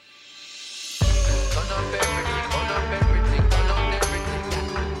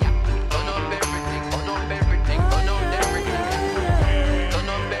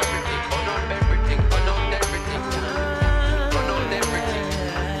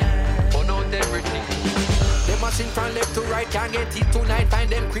From left to right, can't get it tonight. Find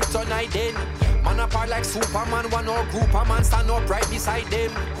them kryptonite then. Man apart like Superman, one or group a man stand up right beside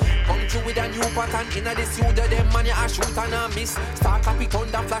them. Come through with a new pattern inna the suit of them. Man, you a shoot and a miss. Start up it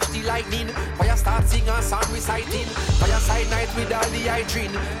thunder, flash the lightning. Fire start sing a song reciting. Fire side night with all the eye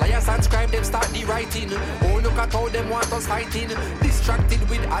train. Fire transcribe them start the writing. Oh, look at how them want us fighting. Distracted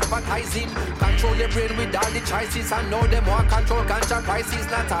with advertising. Control the brain with all the choices. And now them want control ganja crisis.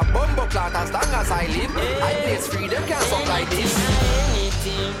 Not a bumbo clot as long as I live. I place freedom can't stop like this.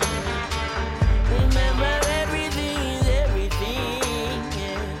 Remember everything is everything.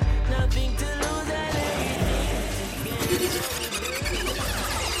 Yeah. Nothing to lose and everything.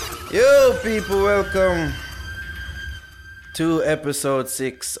 Yo, people, welcome to episode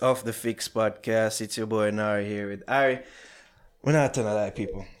 6 of the Fix Podcast. It's your boy Nari here with Ari. We're not telling a lie,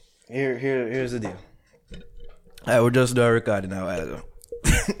 people. Here's the deal. We're just doing a recording a while ago.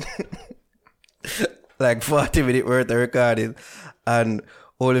 Like 40-minute worth of recording, and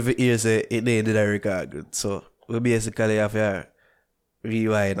all of it here say it did a record good. So we basically have to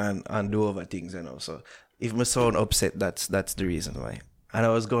rewind and do over things, you know. So if my sound upset, that's the reason why. And I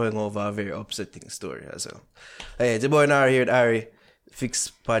was going over a very upsetting story as well. Hey, it's your boy Nari here with Ari.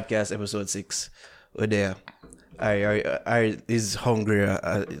 Fix Podcast episode 6. We're there. Ari is hungry.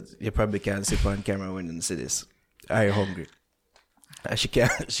 You probably can't see on camera when you see this. Ari hungry. She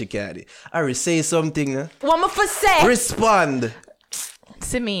can't. Ari, say something. What am I for say? Respond.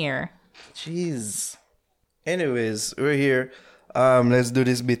 Samir. Jeez. Anyways, we're here. Let's do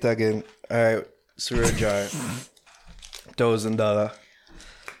this bit again. Alright, Swear Jar. $1,000.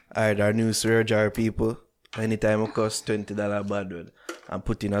 Alright, our new Swear Jar people. Anytime it costs $20 bad word, I'm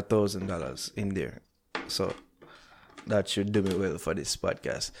putting $1,000 in there. So that should do me well for this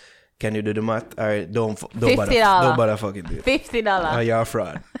podcast. Can you do the math? Alright, don't bother fucking do it. $50. Oh, you're a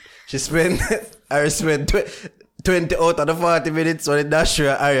fraud. She spent 20 out of the 40 minutes on the dash.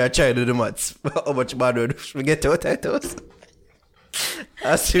 I try to do the maths. How much bad word we get out of those?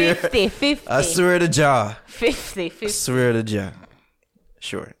 I swear. 50. I swear the jar. 50. I swear the jar.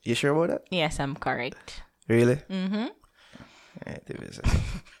 Sure. You sure about that? Yes, I'm correct. Really? Mm-hmm.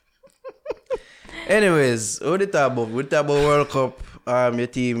 Anyways, what we talk about? We talk about World Cup. Your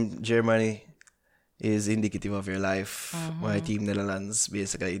team, Germany, is indicative of your life. Mm-hmm. My team, Netherlands,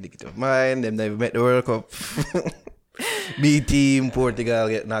 basically indicative of mine. Them never met the World Cup. B team, Portugal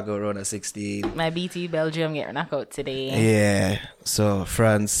get knocked out round of 16. My BT Belgium get knocked out today. Yeah. So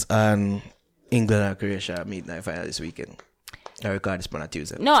France and England and Croatia meet in the final this weekend. I record this on a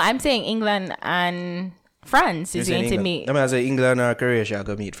Tuesday. No, I'm saying England and France is going to meet. I mean, I say England or Croatia are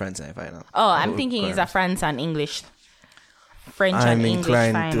going to meet France in the final. Oh, I'm thinking it's a France and English. French I'm and English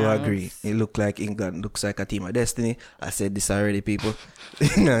inclined finals. to agree. It look like England looks like a team of destiny. I said this already, people.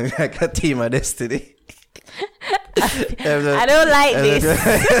 Like a team of destiny. I don't like this.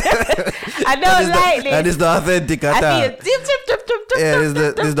 I don't like this. That is the authentic at all. I feel Yeah,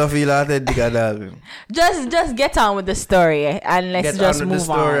 this don't feel authentic at all. Just get on with the story and let's just move on. The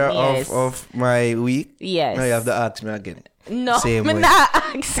story Yes. of my week. Yes. Now you have to ask me again. No, Same I'm way. not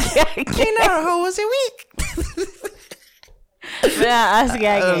asking again. How was your week? I'm not asking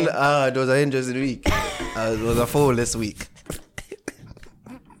again. It was an interesting week. It was a flawless week.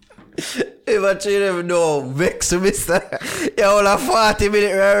 If I should have no vex, mister. You all a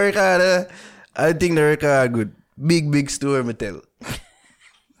 40-minute record. I think the record good. Big story, me tell.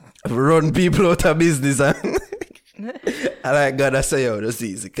 Run people out of business. And I like God, I say, yo, that's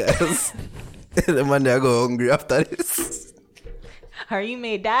easy. Because the man they go hungry after this. Are you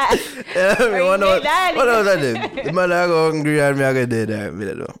made that? What was that? The man I go hungry and me I go dead. I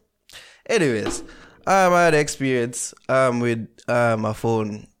don't know. Anyways, I had experience with my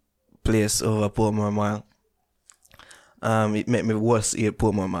phone place over Portmore Mall. It made me worse here at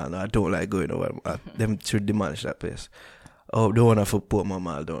Portmore Mall. I don't like going over. Them should demolish that place. Oh, the owner for Portmore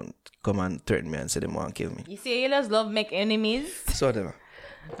Mall don't come and threaten me and say they want to kill me. You see, you just love make enemies. Sort of.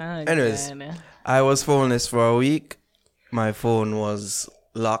 Oh, Anyways, God. I was phoneless for a week. My phone was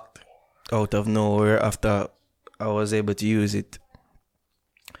locked out of nowhere after I was able to use it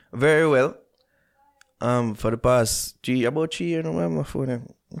very well. For the past about 3 years, my phone, I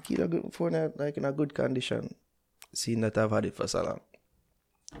keep a good phone like in a good condition. Seeing that I've had it for so long.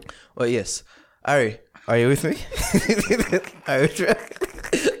 Oh yes, Ari, are you with me? Are you with me?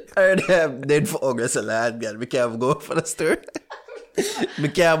 I already am dead for August a lot, man. We can't go for the story. We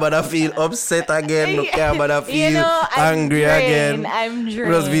can't bother feel upset again. We can't bother feel angry again. I'm drained.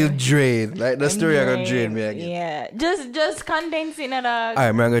 We just feel drained. Like the story I got drain me again. Yeah, just condensing it. Alright,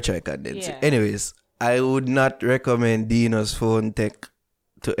 I'm gonna try condense it. Anyways, I would not recommend Dino's phone tech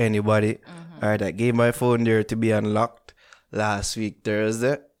to anybody. Alright, I gave my phone there to be unlocked last week,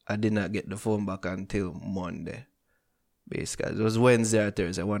 Thursday. I did not get the phone back until Monday. Basically, it was Wednesday or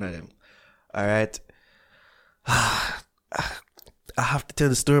Thursday, one of them. Alright. I have to tell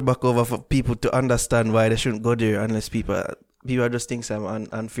the story back over for people to understand why they shouldn't go there unless people just think I'm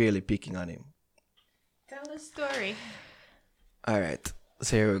unfairly picking on him. Tell the story. Alright.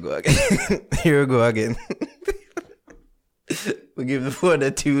 So here we go again. Here we go again. We give the phone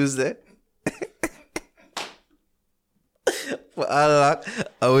a Tuesday. For unlock,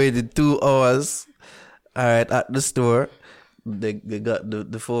 I waited 2 hours. Alright, at the store. They got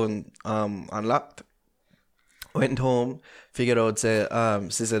the phone unlocked. Went home, figured out say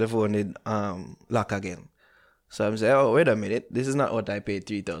sister the phone need lock again. So I'm saying, oh wait a minute, this is not what I paid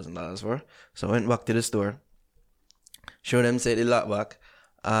 $3,000 for. So I went back to the store. Showed them say the lock back.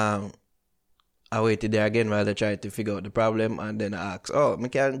 I waited there again while they tried to figure out the problem, and then I asked, oh, I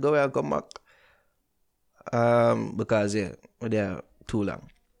can't go and come back. Because they are too long.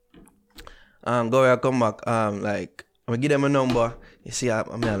 Go and come back. Like I'm gonna give them a number. You see,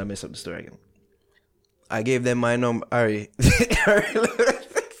 I'm gonna mess up the story again. I gave them my number. Ari, Ari, look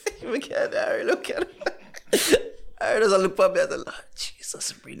at it. Ari doesn't look at me. I said, oh,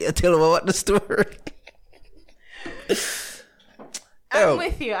 Jesus, really? I tell him about the story. I'm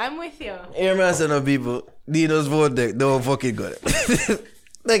with you. Hear me, I say no people. Dino's phone deck, don't fucking got it.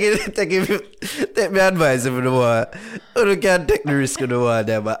 Take me advice if you don't want. You can't take the risk of the one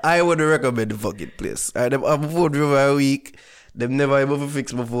there, but I would recommend the fucking place. I'm phone for a week. Them never able to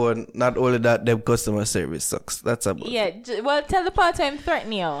fix my phone. Not only that, them customer service sucks. That's about. Yeah, well, tell the part-time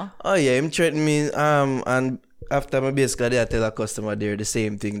threatening you. Oh yeah, him threatening me. And after my basically I tell a customer there the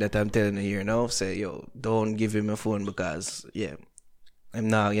same thing that I'm telling you here now. Say, yo, don't give him a phone because you're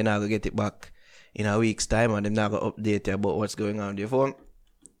not gonna get it back in a week's time, and I'm not gonna update you about what's going on with your phone.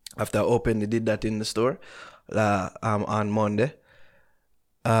 After I opened, they did that in the store on Monday.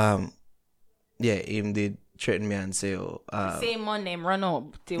 Him did threaten me and say, same Monday, run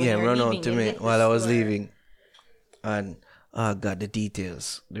out to me while I was leaving. And got the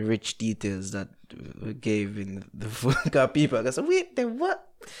details, the rich details that we gave in the phone. Got people, I said, wait, then what?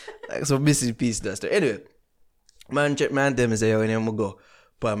 Like some missing piece of that story. Anyway, man tell me say, when I'm go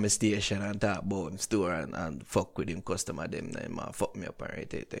to my station and talk about him store and fuck with him customer them, then fuck me up and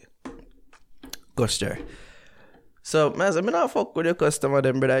right. Customer. So, man, I not fuck with your customer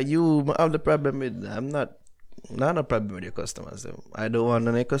them, brother. You have the problem with them. I'm not a problem with your customers. I don't want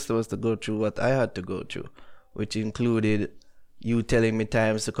any customers to go through what I had to go through, which included you telling me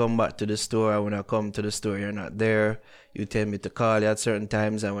times to come back to the store. When I come to the store, you're not there. You tell me to call you at certain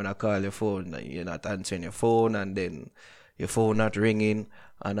times, and when I call your phone, you're not answering your phone, and then your phone not ringing,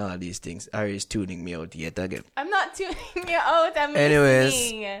 and all these things. Ari is tuning me out yet again. I'm not tuning you out. I'm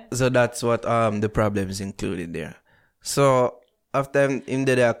listening. So that's what the problem is included there. So after him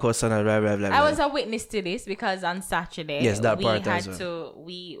did a cuss and blah blah blah. I was a witness to this because on Saturday, yes, that we part had as well.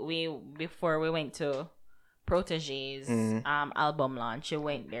 we before we went to Protege's album launch, we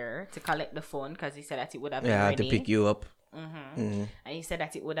went there to collect the phone because he said that it would have been ready. I had to pick you up. And he said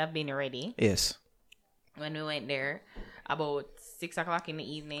that it would have been ready. Yes. When we went there, about 6 o'clock in the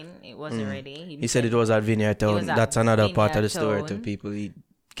evening, it wasn't ready. He said it was at Vineyard Town. That's another part of the story to people. He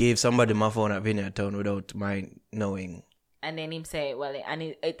gave somebody my phone at Vineyard Town without my knowing. And then him say, well,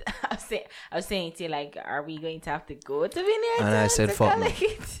 and I was saying to you, like, are we going to have to go to Vineyard Town? And I said, fuck no.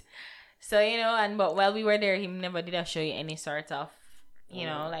 So, but while we were there, he never did show you any sort of,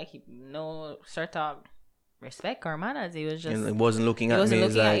 no sort of respect or manners. He was just... He wasn't looking at me. He wasn't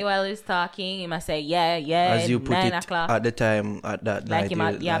looking at you while he was talking. He must say, yeah, as you put 9 o'clock. At the time, at that like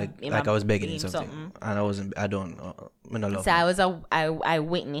night, like I was begging him something. And I wasn't, I don't love so I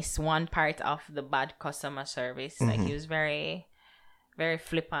witnessed one part of the bad customer service. Like, he was very, very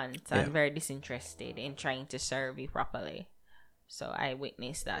flippant and very disinterested in trying to serve you properly. So I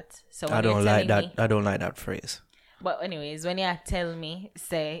witnessed that. So I don't like that. I don't like that phrase. But anyways, when you tell me,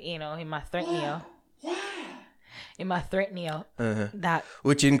 say, he might threaten you. He might threaten you. That.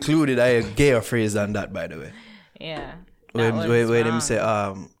 Which included a gayer phrase than that, by the way. Yeah. When him say,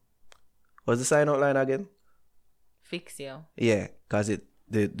 what's the sign outline again? Fix you. Yeah, because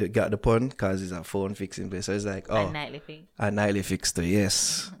they got the pun, because it's a phone fixing place. So it's like, oh. A nightly fix. A nightly fix too,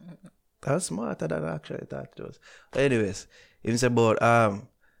 yes. That's smarter than I actually thought it was. Anyways, him say about,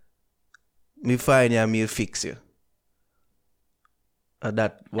 me find you and me fix you.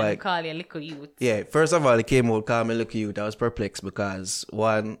 That why call you little youth. Yeah, first of all, he came out call me little youth. I was perplexed because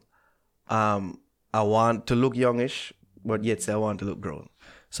one, I want to look youngish, but yet I want to look grown.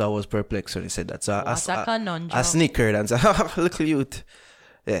 So I was perplexed when he said that. So I snickered and said, little youth.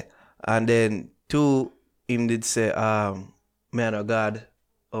 Yeah. And then 2, him did say, man of God,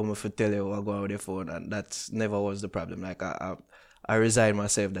 I'm going to tell you what go on with your phone. And that's never was the problem. Like, I resigned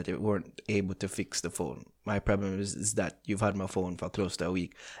myself that you weren't able to fix the phone. My problem is that you've had my phone for close to a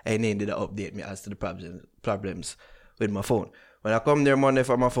week. And they didn't update me as to the problems with my phone. When I come there Monday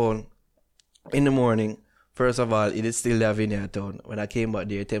for my phone, in the morning, first of all, it is still there in your town. When I came back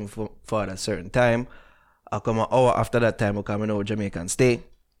there, tell me for a certain time. I come an hour after that time, I come out Jamaican stay.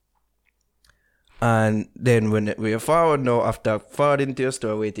 And then when we forward now, after forwarding to your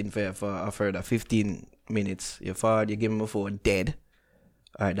store, waiting for a further 15 minutes, you forward, you give me my phone dead.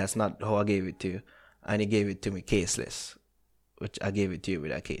 Alright, that's not how I gave it to you. And you gave it to me caseless, which I gave it to you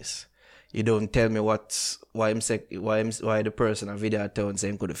with a case. You don't tell me why the person on video town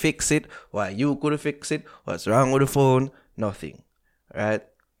saying could fix it, why you could fix it, what's wrong with the phone, nothing. Right?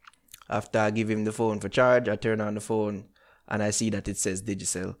 After I give him the phone for charge, I turn on the phone and I see that it says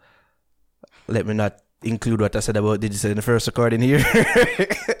Digicel. Let me not include what I said about Digicel in the first recording here.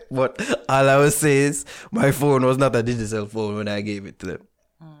 But all I will say is my phone was not a Digicel phone when I gave it to them.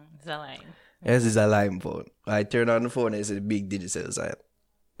 It's a line. Yes, it's a Lime phone. I turn on the phone and it's a big Digicel sign,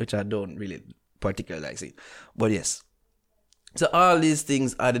 which I don't really particularly like seeing. But yes. So all these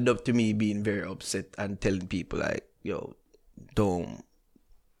things added up to me being very upset and telling people like, yo, don't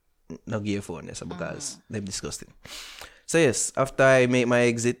not give your phone this because they're disgusting. So yes, after I make my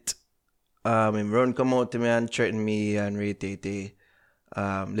exit, him run come out to me and threaten me and Ray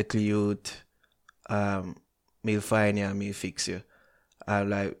little youth, me'll find you and me'll fix you. I'm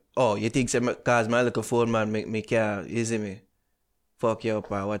like, oh, you think because my little phone man make me care, you see me? Fuck you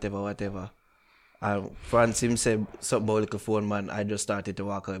up or whatever. And Francis him said something about little phone man, I just started to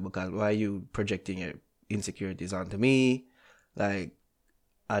walk away because why are you projecting your insecurities onto me? Like,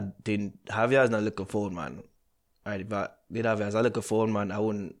 I didn't have you as a little phone man. Right, if I did have you as a little phone man, I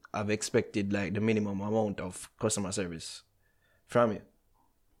wouldn't have expected like the minimum amount of customer service from you.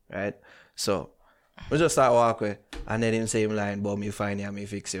 Right? So we just start walking and then him say him lying about me find you and me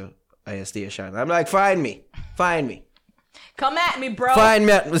fix you at your station. I'm like, find me. Come at me, bro. Find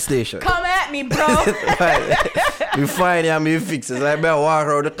me at the station. Come at me, bro. Me find you and me fix it. Like, I walk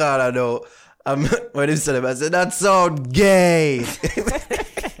around the corner now. When he said it, I said, that sound gay.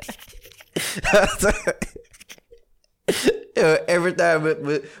 Every time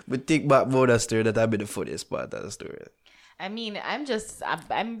we think back about that story, that'll be the funniest part of the story. I mean, I'm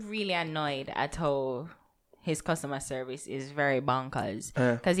really annoyed at how his customer service is very bonkers.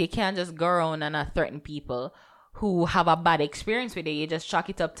 Because you can't just go around and threaten people who have a bad experience with it. You just chalk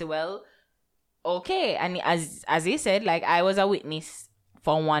it up to, well, okay. And as he said, like, I was a witness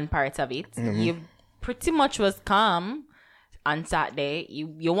for one part of it. You pretty much was calm on Saturday.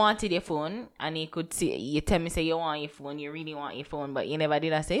 You wanted your phone and you could see, you tell me say you want your phone, you really want your phone, but you never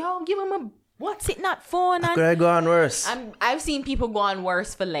did. I say, oh, give him a what's it not phone? Could I go on worse? I've seen people go on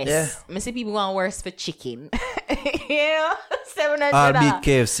worse for less. Yeah. I see people go on worse for chicken. Yeah, $700. I'll beat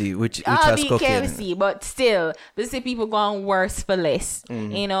KFC, which has cocaine. KFC, but still, I see people go on worse for less.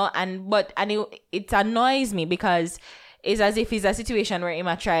 You know, it annoys me because it's as if it's a situation where he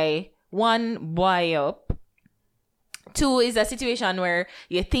might try one buy up. 2 is a situation where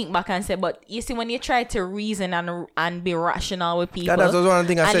you think back and say, but you see, when you try to reason and be rational with people, that's one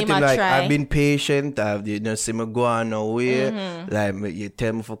thing I said to him, like, try. I've been patient, you see me go on nowhere, like, you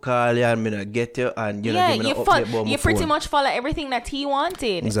tell me for call you and me not get you, and you know, give me an update about my you pretty phone. much follow everything that he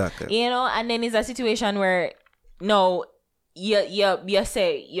wanted. Exactly. You know, and then it's a situation where, no, you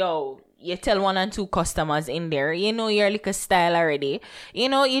say, yo, you tell 1 and 2 customers in there, you know your little style already. You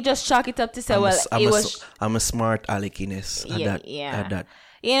know, you just chalk it up to say, I'm a smart Alekiness at that.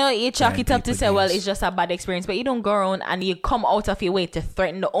 You know, you chalk it up to say, well, it's just a bad experience, but you don't go around and you come out of your way to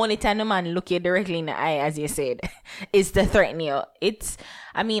threaten. The only time the man look you directly in the eye, as you said, is to threaten you.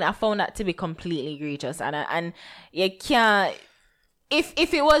 I found that to be completely egregious, and you can't. If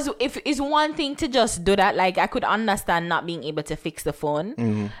it's one thing to just do that, like, I could understand not being able to fix the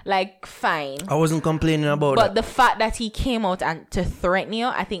phone, like, fine. I wasn't complaining about But the fact that he came out and to threaten you,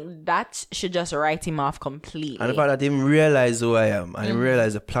 I think that should just write him off completely. And the fact that he realized who I am and he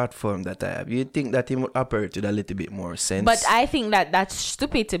realized the platform that I have, you think that he would operate with a little bit more sense? But I think that that's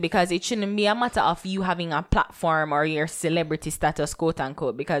stupid too, because it shouldn't be a matter of you having a platform or your celebrity status, quote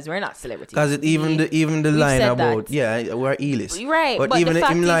unquote, because we're not celebrities. Because even the line about we're E-list, right? But even the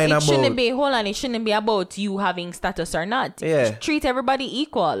fact him lying is, about it shouldn't be about you having status or not. Yeah. Treat everybody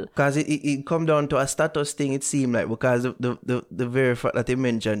equal. Because it come down to a status thing, it seemed like, because the very fact that he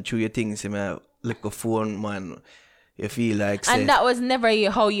mentioned through your things, him like a phone man, you feel like And that was never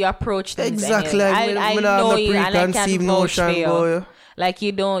how you approach things. exactly. Anyway. I know you, and I can preconceived vouch for notion, you. boy. Like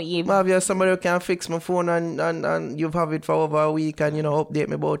you don't. Have you somebody who can fix my phone and you've have it for over a week and update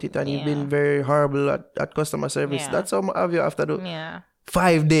me about it and you've been very horrible at customer service. Yeah. That's how have you after the Yeah.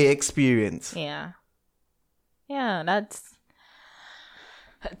 5-day experience. Yeah. Yeah, that's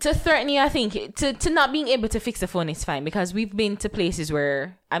to threaten you. I think to not being able to fix the phone is fine, because we've been to places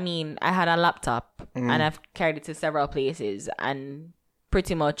where, I mean, I had a laptop and I've carried it to several places and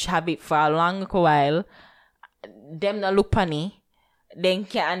pretty much have it for a long while. Them not look funny. Then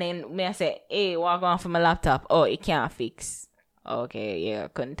me I say, hey, what on for my laptop? Oh, it can't fix. Okay, yeah,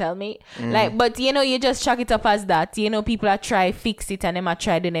 couldn't tell me. Like, but you just chalk it up as that. People are try fix it and them are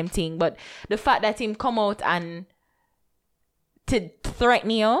try do them thing. But the fact that him come out and to threaten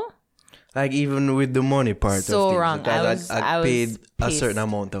you, Like even with the money part so of things, wrong. because I was paid a pissed. certain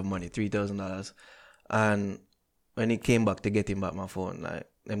amount of money, $3,000, and when he came back to get him back my phone, like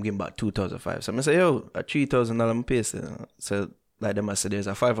them give him back $2,500. So I say, yo, a $3,000 I'm pay. So like them I said, there's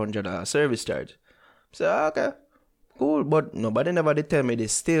a $500 service charge. So okay, cool, but nobody never did tell me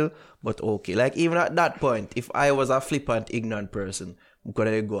this still. But okay, like even at that point, if I was a flippant, ignorant person, could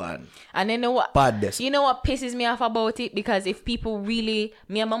I go on? And then what pisses me off about it? Because if people really,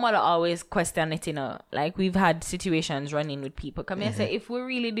 me and my mother always question it, like we've had situations running with people. Come here and say, if we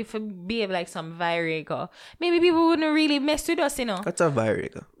really did behave like some virago, maybe people wouldn't really mess with us, What's a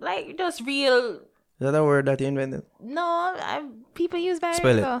virago? Like just real. Is that a word that you invented? No, people use virago.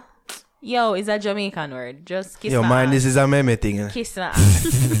 Spell it. Yo, it's a Jamaican word. Just kiss Yo, my man, ass. this is a meme thing. Eh? Kiss my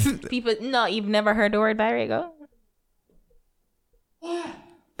ass. People, no, you've never heard the word virago?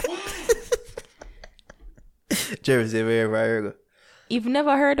 Jerry, say where virago? You've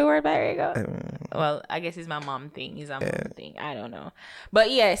never heard the word virago? Well, I guess it's my mom thing. It's a mom thing. I don't know.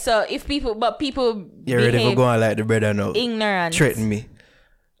 But yeah, so if people You're ready for going like the brother now? Ignorant. Threaten me.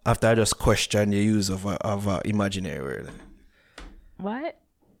 After I just question the use of a imaginary word. What?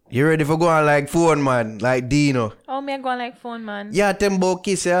 You ready for going like phone man, like Dino? Oh, me going like phone man. Yeah, tembo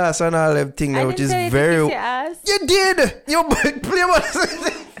kiss your ass and all them thing, I which didn't is say very. kiss your ass. You did. You play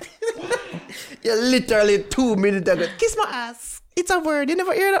what? You literally 2 minutes ago. Kiss my ass. It's a word. You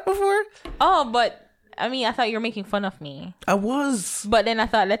never heard that before? Oh, but I mean, I thought you were making fun of me. I was. But then I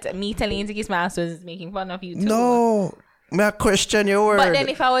thought me telling you to kiss my ass was making fun of you too. No. May I question your word? But then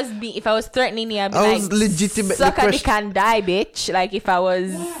if I was threatening you, I'd be I like, was legitimately suck a dick and die, bitch. Like if I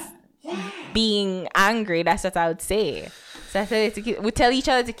was being angry, that's what I would say. So I said we tell each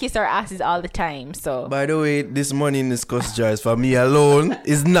other to kiss our asses all the time. So by the way, this money in this cost jar is for me alone.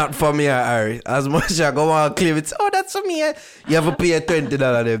 It's not for me and Harry. As much as I go on claim it, that's for me. You have to pay $20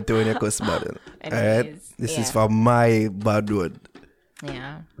 them to when you cost bad. Alright? This is for my bad word.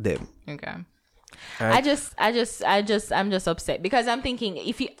 Yeah. Them. Okay. Right. I'm just upset because I'm thinking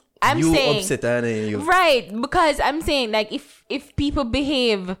you upset and you right, because I'm saying like if people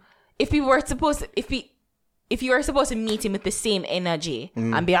behave, if you were supposed to meet him with the same energy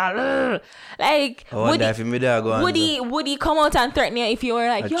and be like, would he come out and threaten you if you were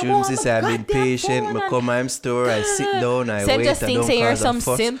like, yo, I've been patient, I come to my store, I sit down, I wait, just think say you're some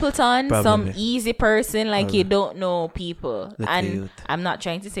simpleton, some easy person, like you don't know people. And I'm not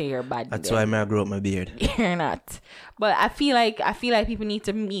trying to say you're bad. That's why I grow up my beard. You're not. But I feel like people need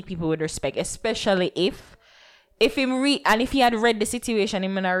to meet people with respect, especially if if he had read the situation, he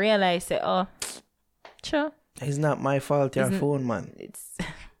might not realize that, oh, sure. It's not my fault, your phone, man. It's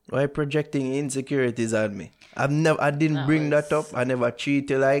why projecting insecurities on me? I didn't bring that up. I never treat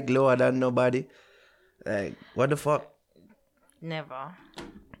you like lower than nobody. Like, what the fuck? Never.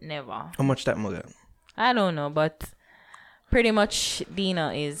 How much that mugger? I don't know, but pretty much Dino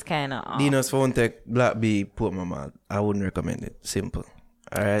is kind of Dino's phone tech Black Bee put my mouth. I wouldn't recommend it. Simple.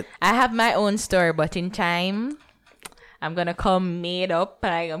 Alright. I have my own story, but in time I'm gonna come made up.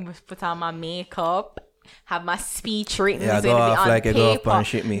 Like I'm gonna put on my makeup, have my speech written. Yeah, it's go going to off be on like paper. you go off and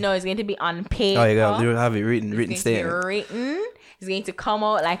shit me. No, it's going to be on paper. Oh, you have it written statement. Written. It's going to come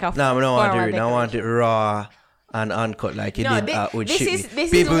out like a. No, I don't want it written. I want it raw and uncut like you did with this Shit is, Me.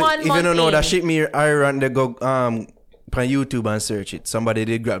 This People, is 1 month if you don't know in. that Shit Me, I run they go on YouTube and search it. Somebody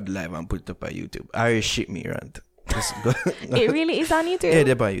did grab the live and put it up on YouTube. I Shit Me rant. It really is on YouTube. Yeah,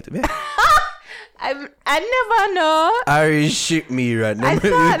 they're on YouTube. Yeah. I never know. Irish Shit Me rant. I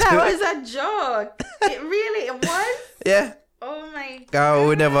thought that was a joke. It really was. Yeah. Oh my God.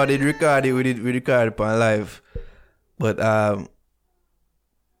 We never did record it. We record it on live. But well,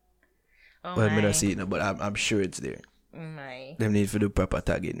 I don't see it now, but I'm sure it's there. My. Them need to do proper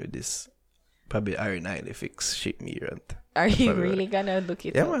tagging with this. Probably Iron 90 fix Shit Me rant. Are you really gonna look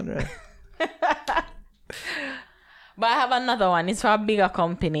it up? Yeah, man, right. But I have another one. It's for a bigger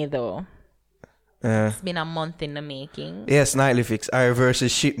company though. Uh, It's been a month in the making. yes, Nightly Fix. Our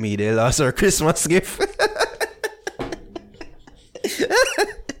versus Ship Me. They lost our Christmas gift.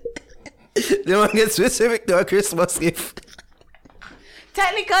 They want to get specific to a Christmas gift.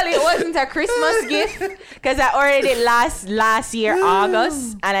 Technically, it wasn't a Christmas gift because I ordered it last year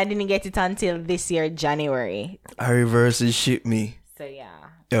August, and I didn't get it until this year January. Our versus Ship Me. So yeah.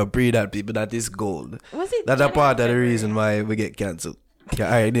 Yo, breathe that, people. That is gold. Was it? That's a part of the January? reason why we get cancelled.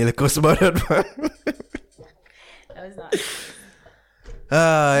 Yeah, I nearly cussed about that. That was not.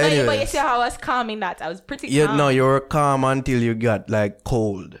 Ah, No, but you anyways. see how I was calm in that. I was pretty You calm. no, you were calm until you got like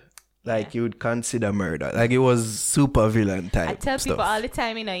cold. Like you would consider murder. Like it was super villain type. I tell people stuff. all the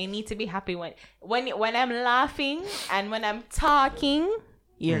time, you need to be happy when I'm laughing and when I'm talking,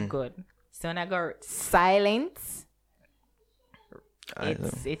 you're good. So when I go silence,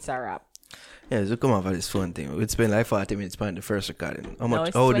 it's a wrap. Yeah, so come on for this phone thing. We'd spend like 40 minutes behind the first recording. How No, much?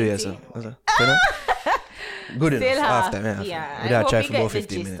 it's How do you 20. say? Good enough. Still After, have, yeah. I We gotta hope try you for get about the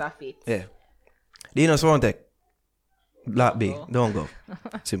 15 gist minutes. of it. Yeah. Do you know phone tech? Black B. go. Don't go.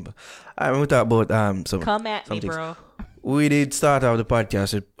 Simple. Alright, we talk about some. Come at some me, things. bro. We did start out the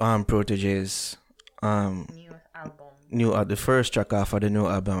podcast with Protege's New album. the first track off of the new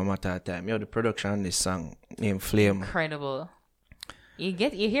album Matter of Time. The production on this song named Flame. Incredible. You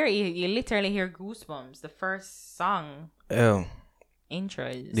literally hear goosebumps. The first song Oh, intro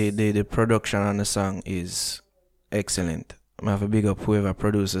is the production on the song is excellent. I have a big up whoever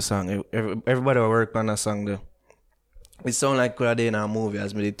produced the song. Everybody who worked on the song though. It sound like could have done in a movie,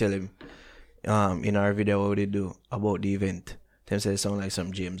 as me did tell him in our video what they do about the event. Them say it sound like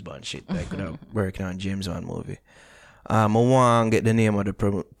some James Bond shit. Like could have working on James Bond movie. I want to get the name of the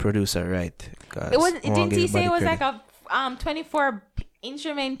producer right. It was. Didn't he say it was like a 24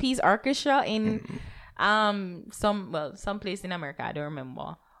 instrument piece orchestra in some place in America? I don't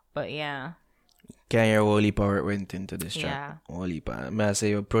remember, but yeah. Can you hear whole heap of work went into this track? Yeah. Whole heap of- May I say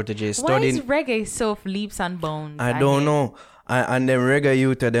your Protege Why is studying? reggae so leaps and bounds? I don't hate- know. And them reggae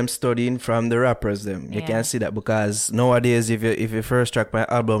youth them studying from the rappers them. You Yeah. can see that because nowadays if your first track my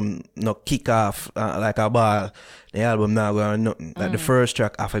album no kick off like a ball, the album not going nothing. Like the first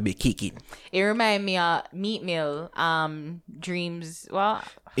track have to be kicking. It remind me of Meat Mill, Dreams. Well,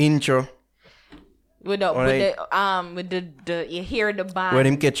 Intro with the you hear the band. when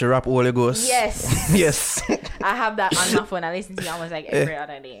him catch a rap Holy Ghost. Yes, Yes. I have that on my phone. I listen to it almost like every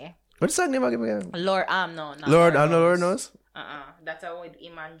other day. What's the name again? Lord, no, not Lord, I know Lord knows. That's how with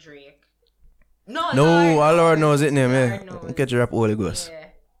Iman Drake. No, No, all Lord knows it name, yeah. Lord knows. Catch a rap Holy Ghost.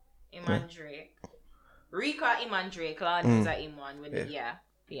 Yeah, Iman Drake. Rika Iman Drake. Lord knows that Iman with the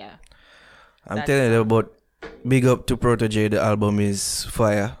yeah. I'm That's telling you about big up to Protege, the album is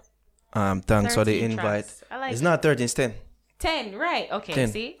fire. Thanks for the 13 invite. tracks. I like It's not 13, it's 10. 10, right? Okay,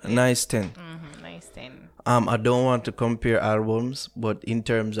 10. see? A nice 10. Nice 10. I don't want to compare albums, but in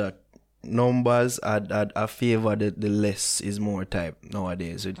terms of numbers, I favor the less is more type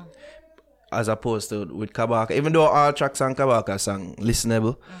nowadays. As opposed to with Kabaka. Even though all tracks on Kabaka song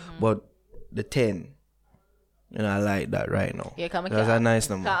listenable, but the 10, I like that right now. Yeah, come That's a nice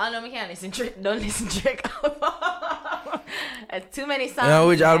number. I know me can't listen to don't listen to Drake album. Too many songs. You know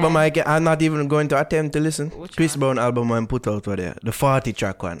which man. album I'm not even going to attempt to listen? Which Chris Brown album I put out over there. The 40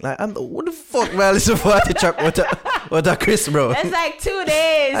 track one. Like, what the fuck, man? Listen to 40 track. What a Chris Brown? That's like 2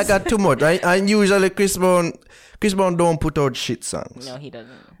 days. I got too much. And usually Chris Brown don't put out shit songs. No, he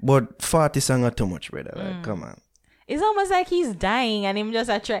doesn't. But 40 songs are too much, brother. Like, come on. It's almost like he's dying and him just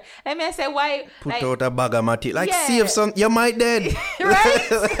a try. Let me say why Put like, out a bag of material. Like, Yeah. save some. You might dead.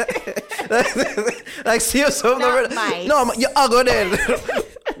 right? Like, save some. Not brother. might. No, you are go dead.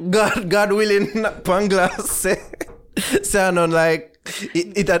 God willing, pan glass. Sound on like,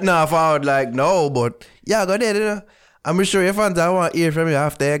 it had not forward like, no, but yeah, go dead, I'm sure your fans I want to hear from you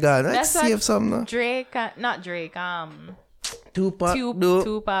after you gone. Like, That's save what some, no? Drake, not Drake, Tupac,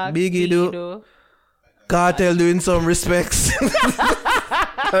 Tupac, Biggie do. Cartel doing some respects.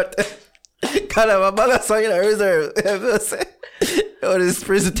 Can't have a bag of song in a reserve. Oh, this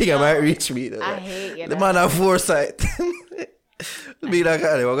prison thing I might reach me. Though. I hate you. The man have foresight. Be like,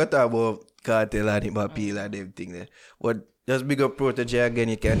 we're going to talk about Cartel and him appeal and everything there. But just big up Protege again.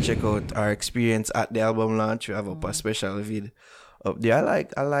 You can check out our experience at the album launch. We have up a special vid up there.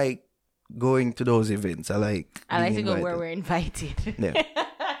 I like going to those events. I like to go invited. where we're invited. Yeah.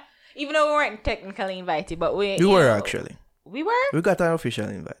 Even though we weren't technically invited, but we We were actually. We were? We got an official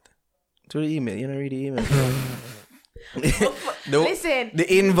invite. To the email. You know, read the email. Listen, the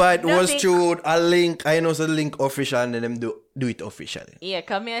invite was nothing- through a link. I know so the link official and then them do it officially. Yeah,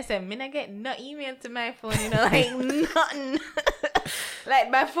 come here and say, me not get no email to my phone, you know, like nothing. Like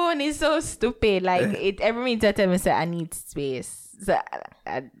my phone is so stupid. Like it every minute I tell me say I need space. So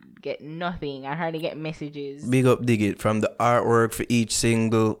I get nothing. I hardly get messages. Big up Dig It from the artwork for each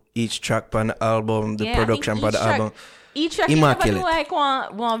single, each track on the album, the Yeah, I production think for the album. Each track you never do Immaculate.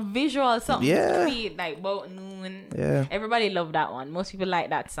 like one visual something Yeah. sweet, like About Noon. Yeah. Everybody love that one. Most people like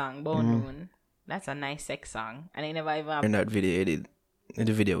that song, About Noon. That's a nice sex song. And they never even In that video,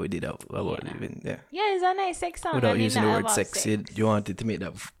 the video we did about Yeah. even yeah. Yeah, it's a nice sex song. Without and using it's the not word about sex, you wanted to make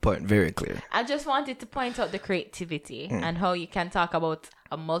that point very clear. I just wanted to point out the creativity Hmm. and how you can talk about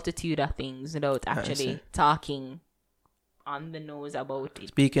a multitude of things without actually talking on the nose about it.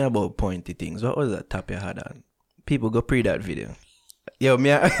 Speaking about pointy things, what was that tap you had on? People go pre that video. Yo, me,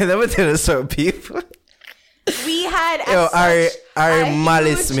 let me tell you some people. We had Yo, a I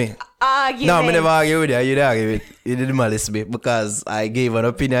malice me. argument. No, I never argue with you. You didn't argue with you didn't malice me because I gave an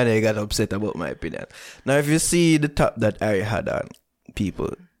opinion and you got upset about my opinion. Now, if you see the top that Ari had on,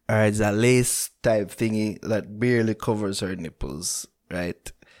 people, alright, it's a lace type thingy that barely covers her nipples,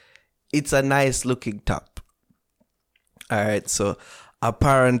 right? It's a nice looking top. Alright, so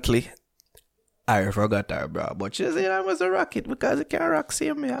apparently, Ari forgot her bra, but she said I must rock it because you can't rock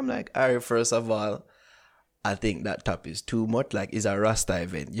same me. I'm like, Ari, first of all, I think that top is too much. Like, it's a Rasta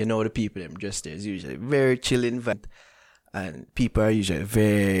event. You know, the people them just there is usually very chill event, and people are usually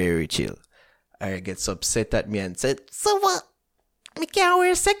very chill. Ari gets upset at me and said, "So what? Me can't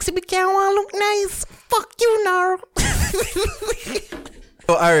wear sexy. Me can't want to look nice. Fuck you now."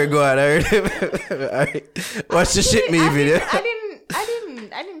 Oh, Ari, go on. Ari, watch the shit me video.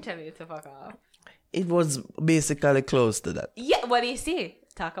 I didn't tell you to fuck off. It was basically close to that. Yeah, what do you say?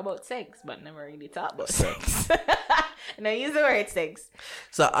 Talk about sex, but never really talk about sex. No, use the word sex.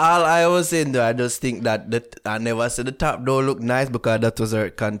 So all I was saying though, I just think that I never said the top don't look nice because that was her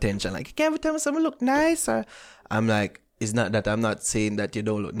contention. Like, you can't ever tell me something look nice. Or I'm like, it's not that I'm not saying that you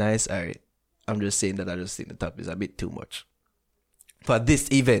don't look nice, Ari. I'm just saying that I just think the top is a bit too much for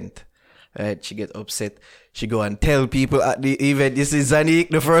this event. Right? She get upset. She go and tell people at the event, this is Zanik,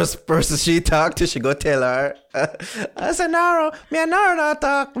 the first person she talked to. She go tell her. I said, Naro, me and Naro not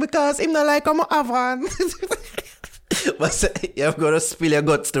talk because him not like I'm have one. But say, you're going to spill your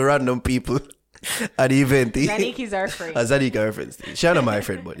guts to random people at the event. Zanik is our friend. Zanik our friend. She not my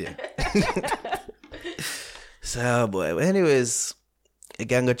friend, but yeah. So, boy. But anyways, you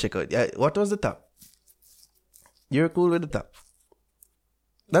can go check out. Yeah, what was the top? You're cool with the top?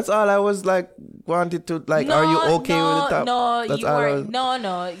 That's all I was like wanted to like. Are you okay with the top? No, That's you all I were was-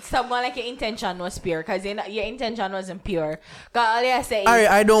 no. Someone like your intention was pure because your intention wasn't pure. Cause all you say is,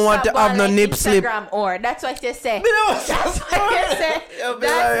 I don't want to someone have no like nip slip. Instagram or that's what you say. know- That's what you say. You're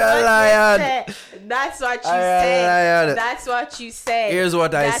That's what you liar. said. That's what you said. Here's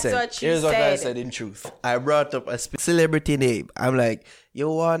what I That's said. what you Here's what I said. said in truth. I brought up a celebrity name. I'm like, you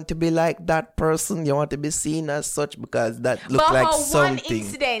want to be like that person? You want to be seen as such because that look But like how one something.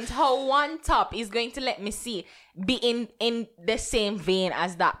 incident, how one top is going to let me see be in the same vein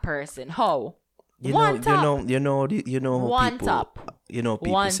as that person? How? You one top. know how One people, top. You know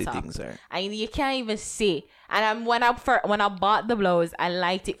people One see top. things are. And you can't even see. And when I bought the blouse, I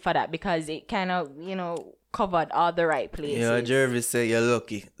liked it for that because it kind of covered all the right places. You know, Jervis said you're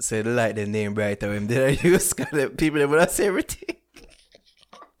lucky. Said like the name brighter when they are used. People they would say everything.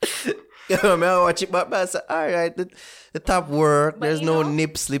 You know, man, I watch it, but I said, all right, the top work. But There's you no know-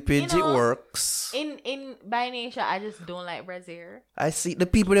 nip slippage. you know- it works. In by nature, I just don't like brassiere. I see the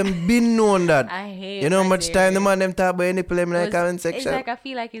people them been known that. I hate. You know how much brassiere. time the man them talk about your nipple them in the comment It's section. like I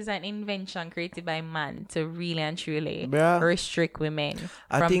feel like it's an invention created by man to really and truly Bruh. restrict women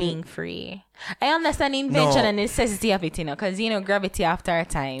I from think- being free. I understand the invention No. and necessity of it, because gravity after a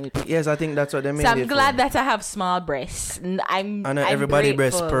time. Yes, I think that's what they mean. So I'm glad that I have small breasts. I'm. I know I'm everybody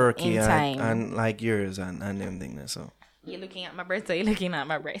breast grateful perky in time. and like yours and them things. So. You're looking at my breast, or you're looking at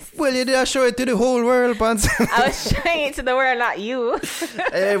my breast. Well, you did show it to the whole world, pants. I was showing it to the world, not you.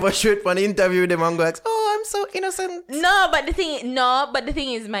 I was shoot for an interview with them and go like, oh, I'm so innocent. No, but the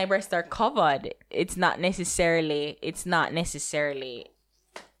thing is, my breasts are covered. It's not necessarily.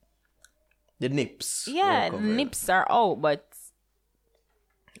 The nips. Yeah, were the covered. nips are out, but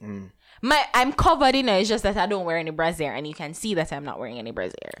I'm covered. It's just that I don't wear any brassiere, and you can see that I'm not wearing any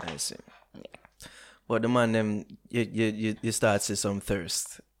brassiere. I see. But the man them, you start see some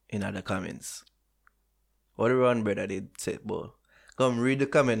thirst in other comments. What the run brother did say, boy, come read the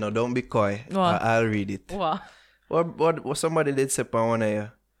comment now. Don't be coy. What? I'll read it. What? What somebody did say on one of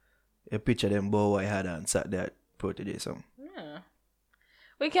your picture them boy I had and sat there Protege song.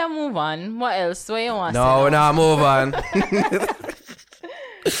 We can move on. What else? What you want? No, we're not move on.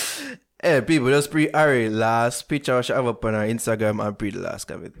 Hey, people, just pre-Ari last picture I should have up on our Instagram and pre the last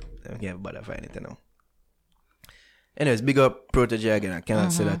comment. I can't bother find it now. Anyways, big up Protege again. I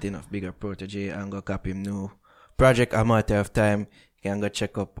cannot say that enough. Big up Protege and go copy him new project A Matter of Time. You can go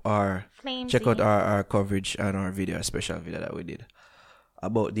check out our coverage and our video, a special video that we did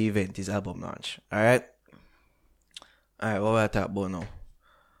about the event, his album launch. Alright, what we talk about now?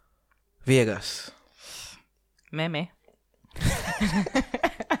 Vegas. Meme.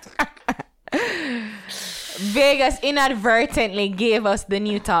 Vegas inadvertently gave us the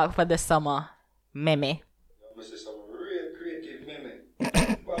new talk for the summer. Meme. This is some real creative meme.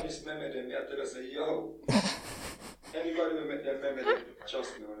 Promise meme them, I tell us, yo. Anybody who make that meme,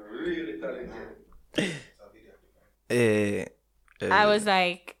 trust me, I'm really talented. I was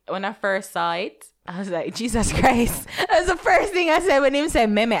like, when I first saw it, I was like, Jesus Christ. That was the first thing I said when him said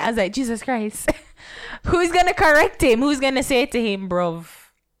meme. I was like, Jesus Christ. Who's gonna correct him? Who's gonna say to him, bruv?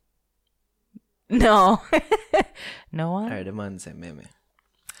 No. No one? Alright, the man said meme.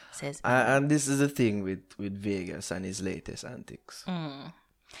 Says And this is the thing with Vegas and his latest antics.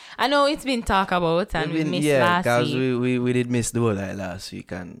 I know it's been talked about and we missed last because week. we did miss the whole night last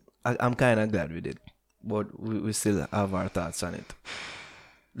week, and I'm kind of glad we did. But we still have our thoughts on it.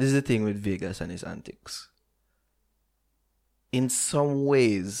 This is the thing with Vegas and his antics. In some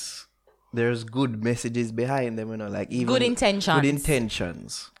ways, there's good messages behind them, you know, like even Good intentions. Good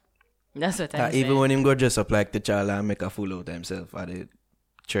intentions. That's what I'm Even saying. when him go dress up like the child and make a fool out of himself at the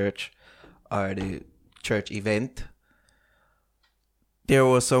church or the church event, there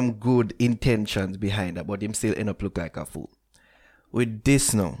was some good intentions behind that, but him still end up look like a fool. With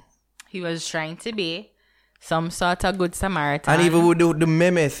this now, He was trying to be some sort of good Samaritan. and even with the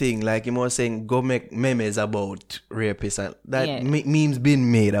meme thing, like him was saying, go make memes about rapists, and that memes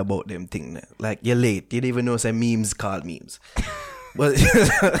been made about them thing. Like you're late, you didn't even know say memes called memes. But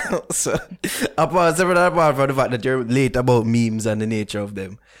so apart from the fact that you're late about memes and the nature of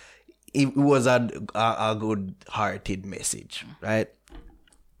them, it was a good-hearted message, right?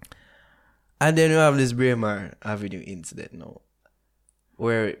 And then you have this Braemar Avenue incident now,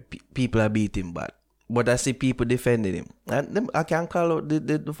 where people are beating him bad. But I see people defending him. And them, I can't call out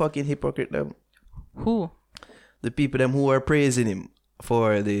the fucking hypocrite them. Who? The people them who are praising him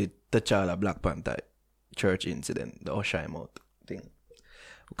for the T'Challa Black Panther church incident, the usher him out thing.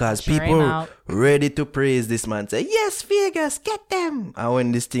 Because people ready to praise this man, say, yes, Vegas, get them. And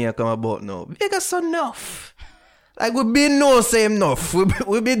when this thing come about now, Vegas enough. Like we been no same enough.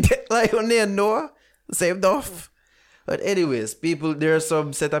 We been like on there no same enough. But anyways, there are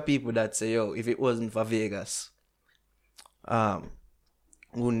some set of people that say, yo, if it wasn't for Vegas,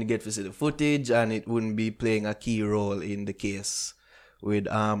 wouldn't get to see the footage and it wouldn't be playing a key role in the case with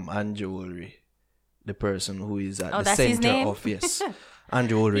Andrew Ulrich, the person who is at the center of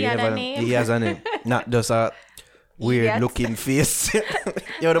Andrew Ulrich. He has a name. Not just a weird looking face.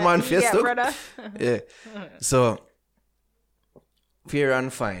 You're the man face too? Brother. Yeah. So fair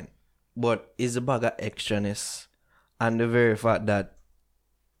and fine. But it's a bag of extraness. And the very fact that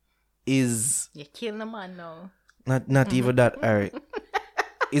is You kill the man now. not even that Ari,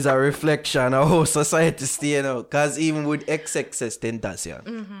 is a reflection of how society stay now. Because even with XXS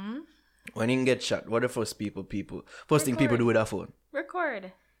Tentacion, when you get shot, what the first thing people do with a phone?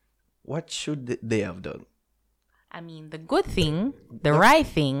 Record. What should they have done? I mean, the good thing, the right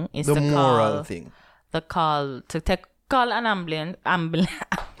thing is The to moral call, thing. Call an ambulance.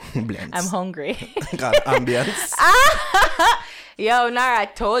 Blends. I'm hungry. Call ambience. Yo, Nara, I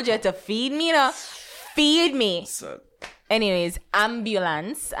told you to feed me, feed me. So, Anyways,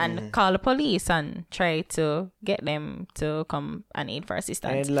 ambulance and call the police and try to get them to come and aid for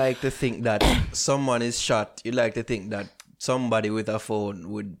assistance. I'd like to think that someone is shot. You'd like to think that somebody with a phone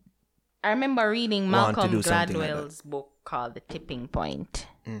would. I remember reading Want to Malcolm do something like Gladwell's book called The Tipping Point.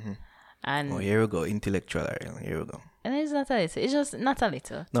 And Oh, here we go. Intellectual area. Here we go. and it's not a little. It's just not a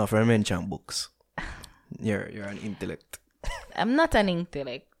little. No, for mention books. You're an intellect. I'm not an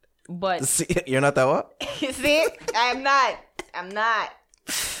intellect, but See, you're not a what? you see, I'm not.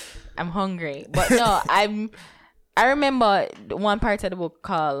 I'm hungry, but no, I remember one part of the book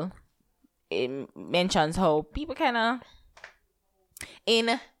called. It mentions how people kind of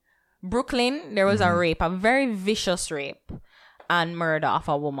in Brooklyn there was a rape, a very vicious rape and murder of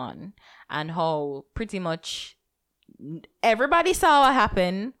a woman, and how pretty much everybody saw what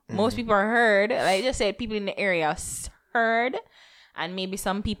happened. Most people heard, like I just said, people in the area heard, and maybe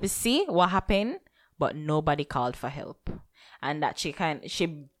some people see what happened, but nobody called for help, and that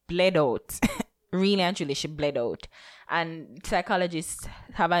she bled out really and truly she bled out. And psychologists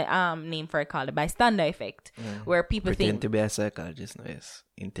have a name for it called the bystander effect, where people Pretend think to be a psychologist, no, yes.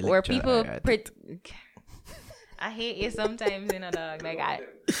 Intellectual. where people right. I hate you sometimes, dog. Like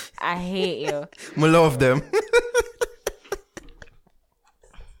I hate you. I love them.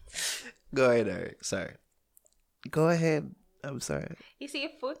 Go ahead, Eric. Sorry. Go ahead. I'm sorry. You see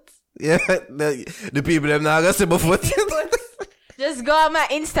your foot? Yeah, the people them now gonna see my foot. Just go on my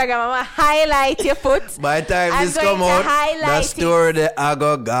Instagram. I'm gonna highlight your foot. By the time I'm this going come to out, highlight the story that I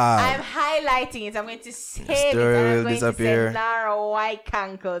got I'm gone. highlighting it. I'm going to save it. story And will I'm going disappear. to say Lara White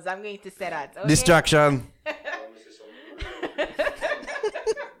Cankles. I'm going to say that. Okay? Distraction.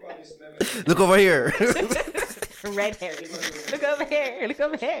 Look over here. Red hair. Look over here. Look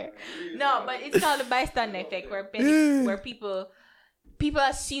over here. No, but it's called the bystander effect, where people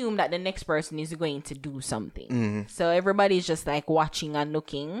assume that the next person is going to do something. So everybody's just like watching and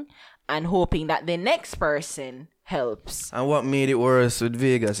looking and hoping that the next person helps. And what made it worse with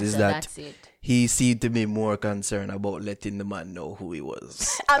Vegas is So that that's it. he seemed to be more concerned about letting the man know who he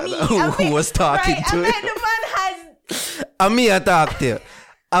was. I mean, who was talking right, to and him. then the man has. And me I talk to you.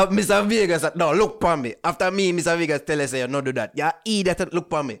 Mr. Vegas, no, look for me. After me, Mr. Vegas tell us, no do that. Yeah, idiot, look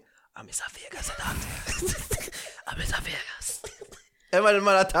for me. And Mr. Vegas, I talk to you. And Mr. Vegas. And when the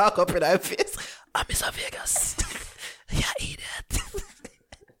man talk up in my face, and Mr. Vegas. Yeah, idiot.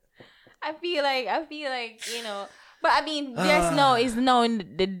 I feel like, but I mean, it's now in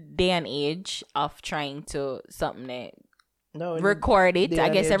the day and age of trying to something that No, record it. day I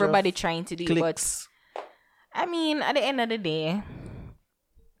and guess age everybody of trying to do it, clicks. but I mean, at the end of the day,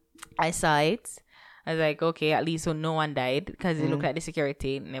 I saw it. I was like, okay, at least so no one died, because it looked like the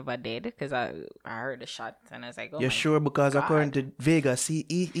security never did, because I heard the shot and I was like, oh, You're my sure? Because God. according to Vegas,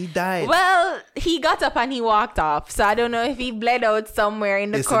 he died. Well, he got up and he walked off, so I don't know if he bled out somewhere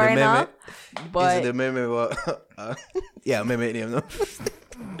in the Is it corner. Is But it the meme? Yeah, meme name, no?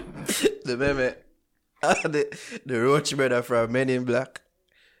 The meme. The roach brother from Men in Black.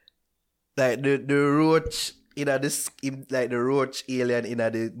 Like the roach like the roach alien in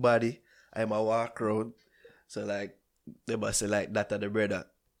the body. I'm a walk around. So like they must say like that the brother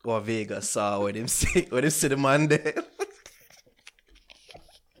or Vegas saw when him see the man there.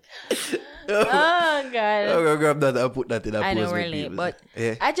 oh god, I'm gonna grab that and put that in a I post know with we're late, people. but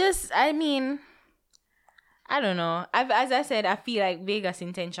Yeah. I mean, I don't know. As I said, I feel like Vegas'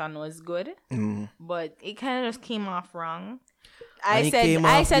 intention was good, but it kind of just came off wrong. And I it came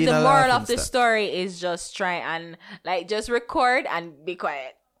off said being the a moral laughing of the stock. story is just try and like just record and be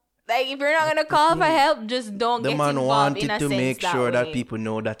quiet. Like if you're not gonna call for help, just don't The get man involved in wanted a to sense make sure that way. people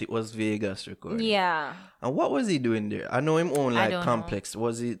know that it was Vegas recording. Yeah. And what was he doing there? I know him own I like don't complex.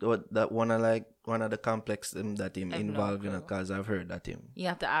 Was he that one of the complex that him I have no involved in? clue. Because I've heard that him. You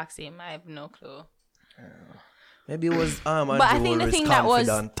have to ask him. I have no clue. Maybe it was But I think the thing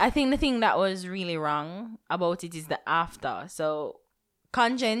confidant. the thing that was really wrong about it is the after. So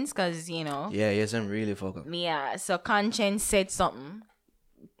Conscience, because Yeah, yes, I'm really fuck up. Yeah, so Conscience said something,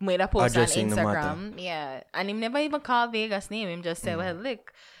 made a post Addressing on the matter. Instagram. Yeah, and him never even called Vegas name. Him just said, well,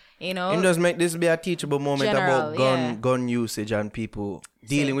 look, Him just make this be a teachable moment General, about gun usage and people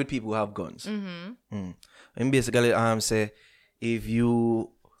dealing with people who have guns. And basically, say if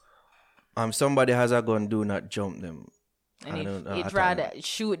you somebody has a gun, do not jump them. and if you'd rather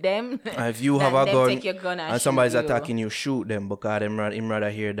shoot them, If you than have a them gun, take your gun and and somebody's shoot you. attacking you, shoot them, because him rather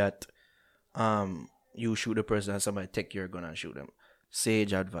hear that you shoot the person and somebody take your gun and shoot them.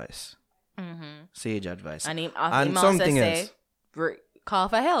 Sage advice. Sage advice. And him and also something say, else. call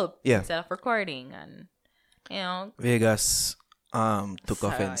for help Yeah. instead of recording, and Vegas took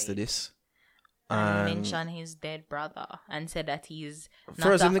Sorry. offense to this. and And mention his dead brother and said that he's not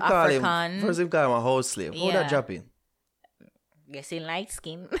first of him call African. him a house slave. How Yeah. that dropping? Guessing light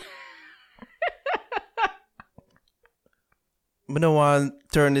skin. I don't want to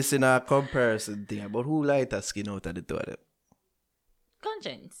turn this in a comparison thing, but who lighter skin out of the two of them?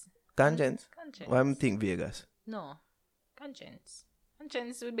 Conscience. Conscience? Conscience. Why am think Vegas? No. Conscience.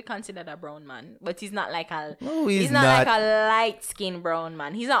 Conscience would be considered a brown man, but he's not like a. No, he's not not. like a light skinned brown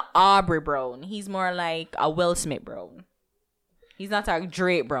man. He's not Aubrey Brown. He's more like a Will Smith Brown. He's not a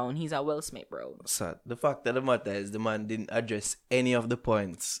Drake Brown. He's a Will Smith Brown. So the fact of the matter is the man didn't address any of the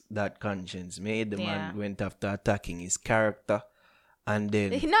points that Conscience made. The Yeah. man went after attacking his character. And then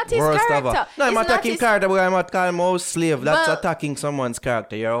Not his worst of all- character. No, I'm It's not attacking his- character, but I'm not calling him a house slave. That's Well- attacking someone's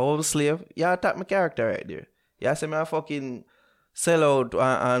character. You're a whole slave. You attack my character right there. You say me a fucking sell out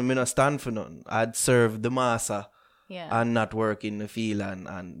and me not stand for nothing. I'd serve the master and not work in the field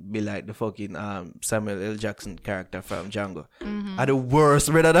and be like the fucking Samuel L. Jackson character from Django. Are the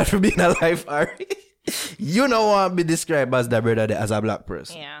worst brother that would be in a life, Ari. You don't want to be described as the brother as a black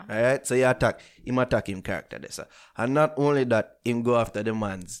person. Yeah. Alright? So attack him character there. So. And not only that, him go after the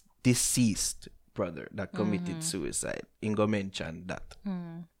man's deceased brother that committed suicide. Him go mention that.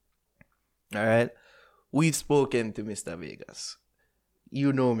 Alright? We've spoken to Mr. Vegas.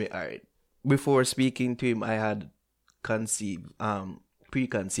 You know me, alright. Before speaking to him, I had preconceived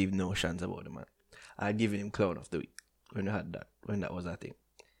notions about the man. I had given him Clown of the Week when that was a thing.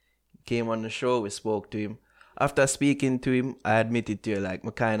 Came on the show, we spoke to him. After speaking to him, I admitted to you, like,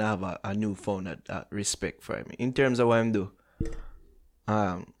 I kind of have a newfound respect for him. In terms of what him do,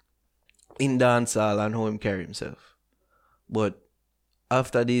 in dancehall and how him carry himself. But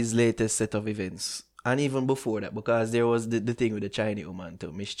after these latest set of events, and even before that, because there was the thing with the Chinese woman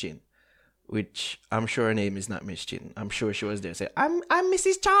too, Miss Chin, which I'm sure her name is not Miss Chin. I'm sure she was there saying, I'm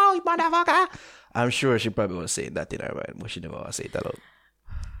Mrs. Chow, you motherfucker. I'm sure she probably was saying that in her mind, but she never was saying it aloud.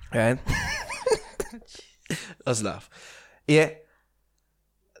 Right? Let's laugh. Yeah.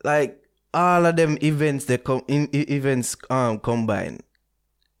 Like all of them events combine.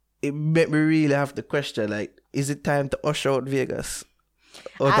 It made me really have to question, like, is it time to usher out Vegas?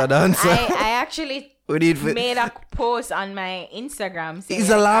 I actually made a post on my Instagram saying, it's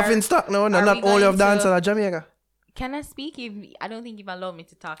a laughing stock now, not only of dancehall at Jamaica. Can I speak? I don't think you've allowed me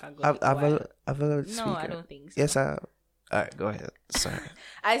to talk. I've allowed to speak. No, I don't think so. Yes, alright, go ahead. Sorry.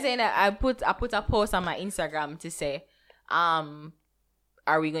 I saying that I put a post on my Instagram to say,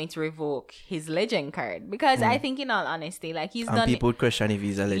 are we going to revoke his legend card? Because I think, in all honesty, like, he's done. People would question if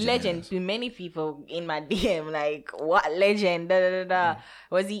he's a legend. Legend to many people in my DM, like, what legend? Da, da, da, da.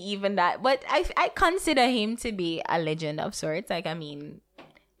 Was he even that? But I consider him to be a legend of sorts. Like, I mean,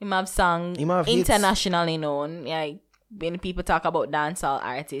 him have sung internationally known. Like, when people talk about dancehall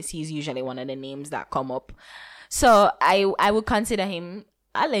artists, he's usually one of the names that come up. So I would consider him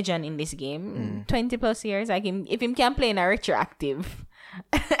a legend in this game. 20 plus years. Like, if him can play in a retroactive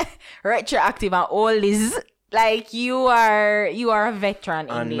and all this, like, you are a veteran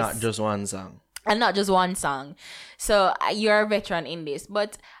in this. And not just one song. So you're a veteran in this.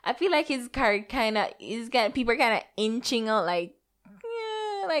 But I feel like his card people are kind of inching out, like,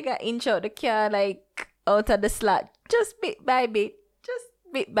 yeah, like an inch out the car, like, out of the slot, just bit by bit.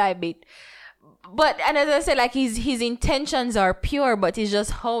 But, and as I said, like, his intentions are pure, but it's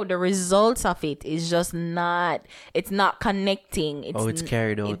just how the results of it is just not, it's not connecting. It's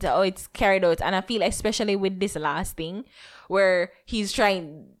carried out. It's carried out. And I feel, especially with this last thing, where he's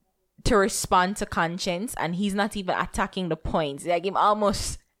trying to respond to conscience and he's not even attacking the points. Like, it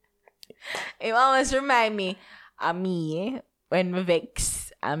almost remind me of me when me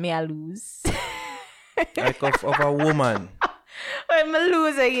vex and me I lose. Like of a woman. When me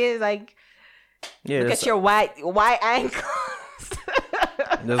lose, it's like, yeah, look at your white ankles.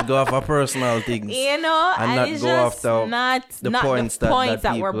 Just go off a personal things. You know, and not it's go just after not the points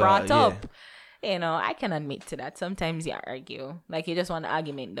that were brought up. Yeah. You know, I can admit to that. Sometimes you argue. Like, you just want an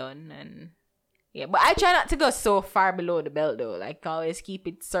argument done. And yeah, but I try not to go so far below the belt, though. Like, always keep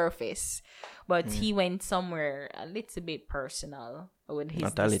it surface. But he went somewhere a little bit personal with his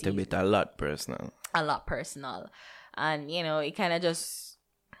Not a little bit, a lot personal. A lot personal. And, you know, it kind of just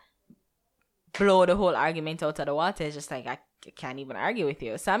blow the whole argument out of the water. It's just like, I can't even argue with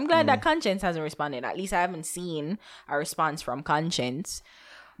you. So I'm glad that Conscience hasn't responded. At least I haven't seen a response from Conscience.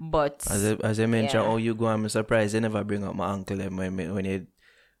 But as I mentioned, oh, you go, I'm surprised they never bring up my uncle when you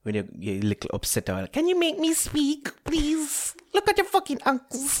get a little upset. Like, can you make me speak, please? Look at your fucking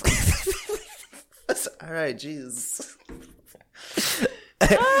uncles. Alright, jeez.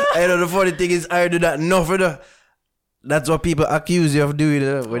 I know the funny thing is, I do that enough for the. That's what people accuse you of doing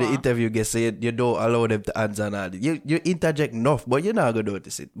when the interview gets said. You don't allow them to answer and all. You interject enough, but you're not gonna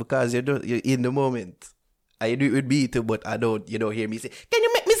notice it because you're in the moment. I do it with me too, but you don't hear me say, "Can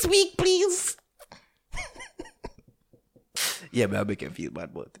you make me speak, please?" Yeah, but I make you feel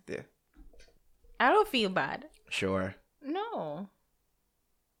bad about it. Yeah. I don't feel bad. Sure. No.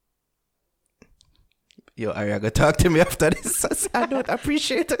 Yo, Ari, gonna talk to me after this. I don't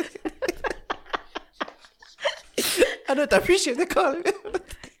appreciate it. I don't appreciate the call. And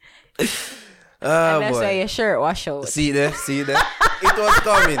that's why your shirt wash out. See there.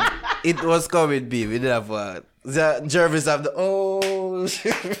 It was coming, B. We didn't have Jervis have the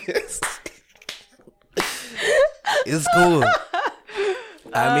Jervis. It's cool.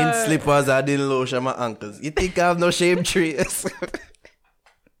 I'm in slippers. I didn't lotion my ankles. You think I have no shame trees?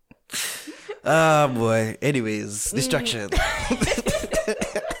 Ah, boy. Anyways, distraction.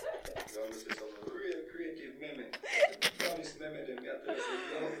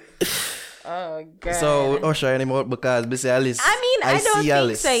 Oh God. So usher him out because we see a list. I mean, I don't see a think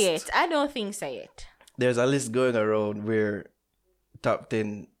list. so yet. I don't think so yet. There's a list going around where top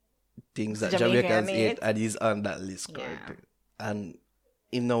 10 things that Jamaican Jamaicans eat. eat, and he's on that list currently. And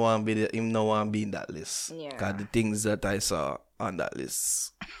him no one be in that list. Yeah. Cause the things that I saw on that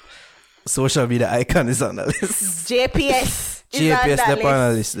list, social media icon is on that list. JPS. is on JPS that the on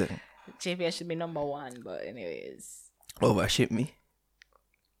the list then. JPS should be number 1, but anyways, Overship me.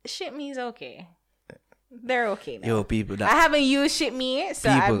 Ship Me is okay. They're okay now. Yo, people I that haven't used Ship Me,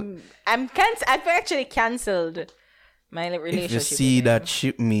 so People. I've actually cancelled my relationship. if you see with that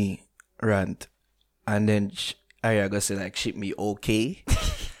ship me rant and then I gonna say like ship me okay.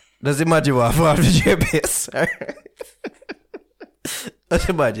 Just imagine what for the JPS. Just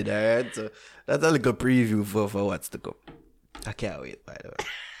imagine that, right? So that's a little preview for what's to come. I can't wait, by the way.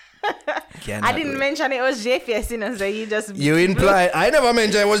 I didn't mention it was JPS, so you just You implied. I never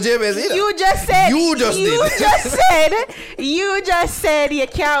mentioned it was JPS either. You just said You just did. You just said you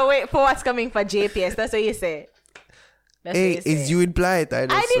can't wait for what's coming for JPS. That's what you said. That's Hey, what you it's said. you implied. I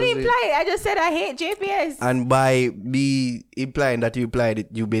didn't imply it. I just said I hate JPS. And by me implying that you implied it,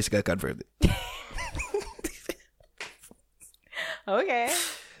 you basically confirmed it. Okay.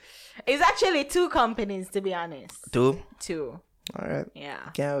 It's actually 2 companies, to be honest. 2? 2. All right. Yeah.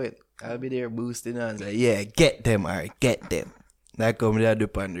 Can't wait. I'll be there boosting and say, yeah, get them, all right, get them. That come there do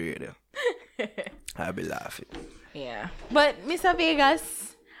on the radio. I'll be laughing. Yeah. But Mr.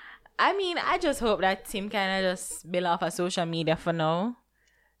 Vegas, I mean, I just hope that Tim kind of just bail off of social media for now.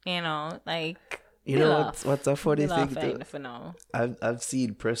 You know, like, You bail know off. what's a funny Bail off thing kinda too? for now. I've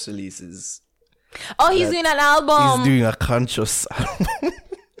seen press releases. Oh, he's doing an album. He's doing a conscious album.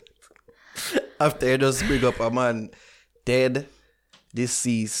 After you just bring up a man dead,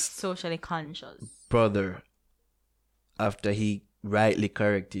 deceased Socially conscious. brother, after he rightly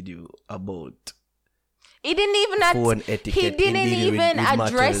corrected you about He didn't even phone etiquette he in didn't dealing even with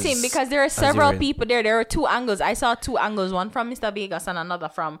address matters him because there are as several you're in. people there. There were 2 angles. I saw 2 angles, one from Mr. Vegas and another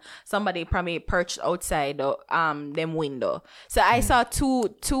from somebody probably perched outside the them window. So I saw two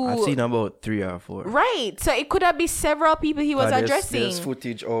I've seen about 3 or 4. right. So it could have been several people he was addressing. There's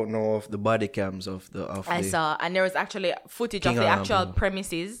footage out now of the body cams of the I saw, and there was actually footage of King the Alarm. actual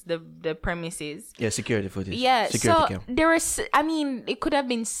premises, the premises. Yeah, security footage. Yeah, security so cam. there was, I mean, it could have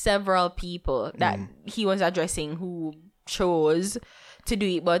been several people that he was addressing who chose to do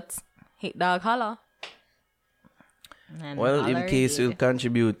it, but hit dog holler. And Well, holler in case he will did.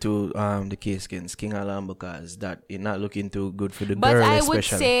 contribute to the case against King Alarm because that is not looking too good for the But girl, I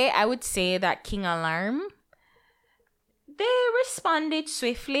especially. would say that King Alarm, they responded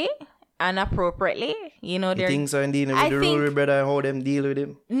swiftly and appropriately. You know, You they're think so in dealing I with the think- Rory brother and how them deal with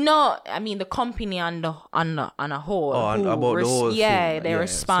him? no, I mean the company on a whole. Oh, and who about the whole yeah, thing. they Yeah, so,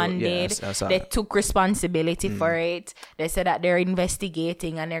 responded. I saw They that. took responsibility for it. They said that they're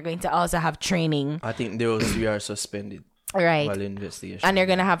investigating and they're going to also have training. I think those 3 are suspended Right. while investigation. And they're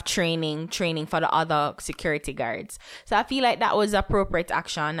gonna have training for the other security guards. So I feel like that was appropriate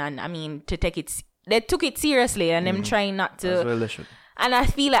action, and I mean they took it seriously, and them trying not to. As well they should. And I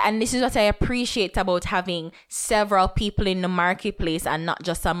feel like, and this is what I appreciate about having several people in the marketplace and not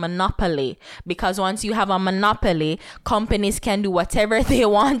just a monopoly. Because once you have a monopoly, companies can do whatever they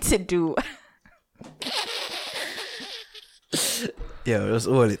want to do. Yeah, just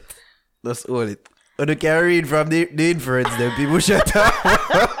hold it. Just hold it. When you can read from the inference, then people shut up.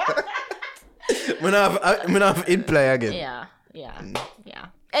 I'm not imply again. Yeah.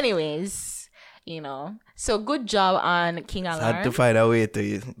 Anyways, you know. So good job on King I had to Alarm. find a way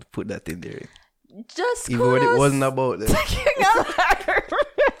to put that in there. Just Even when it kudos wasn't about them. to King Alarm.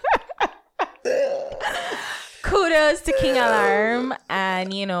 Kudos to King Alarm,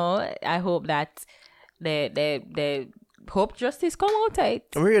 and you know, I hope that they hope justice come out tight.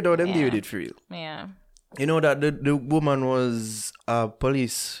 I'm weird how them Yeah. deal with it for real. Yeah. You know that the woman was a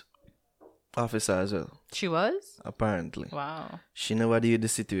police officer as well, She was? apparently. Wow. She never deal with the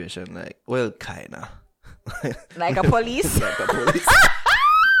situation like, well, kinda. Like a police? Like a police.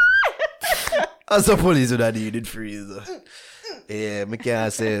 As a police would have deal with freeze. Yeah, me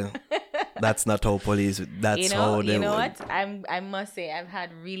can't say that's not how police, that's how they you know would. what? I must say I've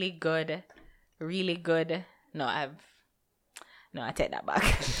had really good no, I take that back.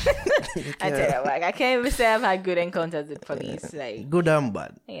 I take that back. I can't even say I've had good encounters with police. Like, Good and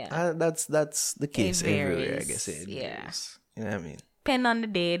bad. Yeah. That's the case everywhere, I varies, guess. It yeah. varies. You know what I mean? depend on the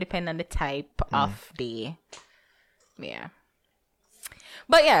day, depend on the type of day. Yeah.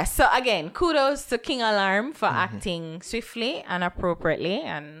 But yeah, so again, kudos to King Alarm for acting swiftly and appropriately,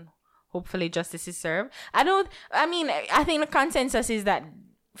 and hopefully justice is served. I think the consensus is that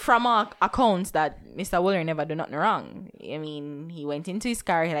from our accounts that Mr. Woolery never do nothing wrong. I mean, he went into his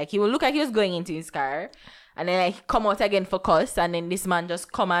car, he would look like he was going into his car, and then like come out again for cuss, and then this man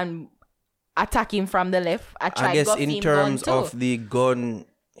just come and attack him from the left. I guess in terms of the gun,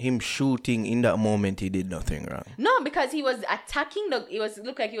 him shooting in that moment, he did nothing wrong. No, because he was attacking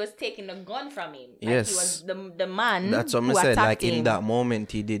looked like he was taking the gun from him. Like yes. He was the man. That's what I said. Like in that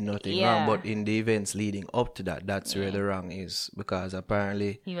moment, he did nothing Yeah. wrong. But in the events leading up to that, that's where the wrong is. Because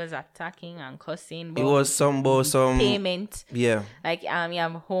apparently He was attacking and cussing. it was some payment. Yeah. Like you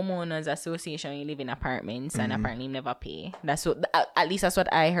have homeowners association, you live in apartments and apparently never pay. That's what at least that's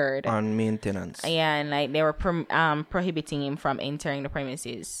what I heard. On maintenance. Yeah, and like they were prohibiting him from entering the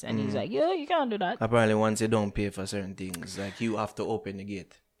premises, and he's like, "Yeah, you can't do that." Apparently, once you don't pay for certain things, like you have to open the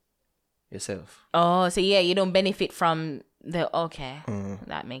gate yourself. Oh, so yeah, you don't benefit from the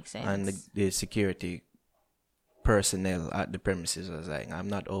that makes sense. And the security personnel at the premises was like, "I'm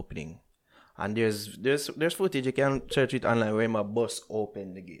not opening." And there's footage you can search it online where my boss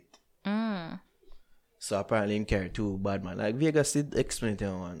opened the gate. So apparently him carry two bad man. Like Vegas did explain to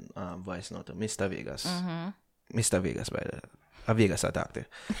him on voice note, Mr. Vegas. Mr. Vegas, by the a Vegas attack there.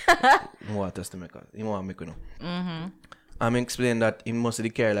 He want us to make us. He want to make you know. I'm explaining that he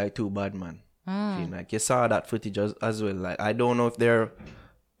mostly carry like two bad man. Like you saw that footage as well. Like I don't know if they're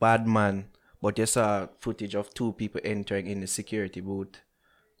bad man, but you saw footage of two people entering in the security booth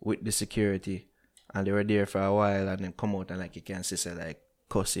with the security, and they were there for a while, and then come out and like you can see say like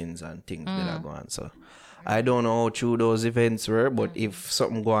cussings and things that are going on. So I don't know how true those events were, but if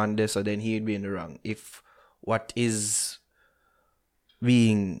something go on there, so then he'd be in the wrong. If what is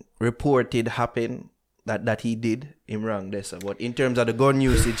being reported happened that he did him wrong there, so but in terms of the gun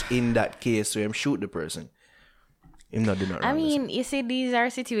usage in that case where him shoot the person, him not do nothing wrong. I mean, you see, these are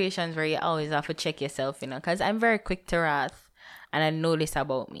situations where you always have to check yourself, you know, because I'm very quick to wrath, and I know this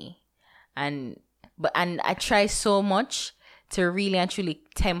about me, and I try so much to really and truly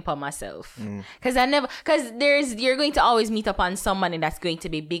temper myself, because you're going to always meet upon somebody that's going to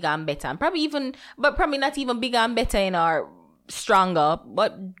be bigger and better, and probably not even bigger and better or stronger,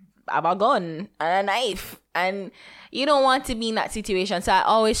 but have a gun and a knife, and you don't want to be in that situation. So I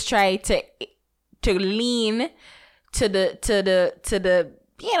always try to lean to the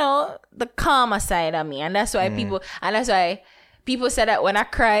you know, the calmer side of me, and that's why people say that when I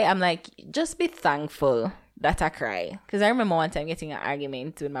cry, I'm like, just be thankful that I cry. Because I remember one time getting an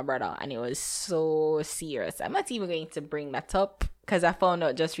argument with my brother, and it was so serious. I'm not even going to bring that up because I found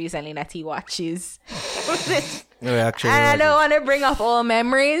out just recently that he watches. Actually, and I don't want to bring up all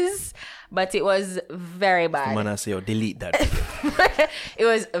memories, but it was very bad. Man, I say, delete that. It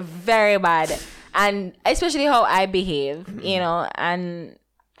was very bad, and especially how I behave, you know. And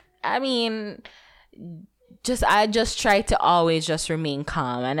I mean, I just try to always just remain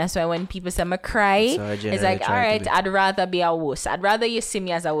calm, and that's why when people say I cry, it's like, all right, I'd rather be a wuss. I'd rather you see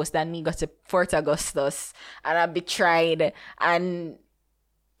me as a wuss than me go to Fort Augustus and I'd be tried and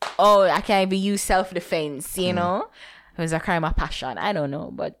I can't even use self-defense, you know. It was a crime of passion. I don't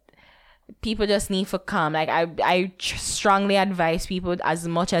know, but people just need to calm. Like I strongly advise people as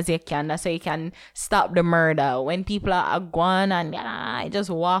much as you can. That's how you can stop the murder. When people are gone and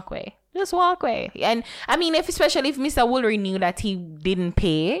just walk away. Just walk away. And I mean, especially if Mr. Woolery knew that he didn't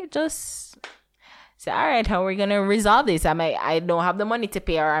pay, just say, all right, how are we going to resolve this? I don't have the money to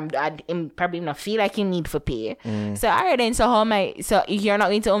pay, or I'm probably not feel like you need for pay. So, all right, then, so if you're not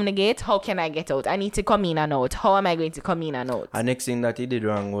going to open the gate, how can I get out? I need to come in and out. How am I going to come in and out? The next thing that he did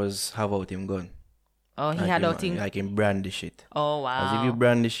wrong was have out him gun. Oh, he had out him? Like him brandish it. Oh, wow. As if you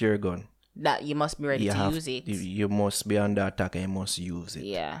brandish your gun, that you must be ready to use it. You must be under attack and you must use it.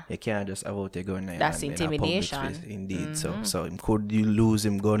 Yeah. You can't just have out a gun. That's intimidation. Indeed. So could you lose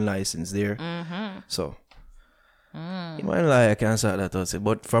him gun license there? So you might lie, I can't say that also.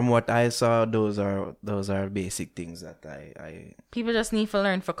 But from what I saw, those are basic things that I people just need to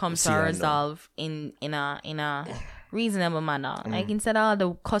learn to come to resolve in a reasonable manner. Like instead of all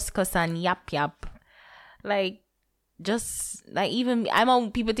the cuss and yap, like just like even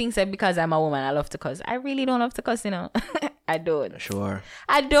people think that because I'm a woman I love to cuss. I really don't love to cuss, you know. I don't. Sure.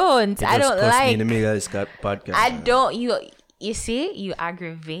 I don't. I don't like. Me in the middle of this podcast. I don't. You see, you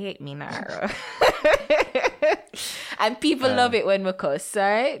aggravate me now. And people love it when we cuss,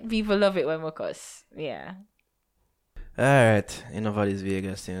 right? People love it when we cuss. Yeah. Alright, enough of this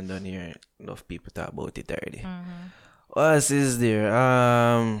Vegas thing done here. Enough people talk about it already. What else is there?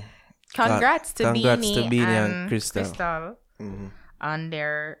 Congrats to Beanie and Crystal. On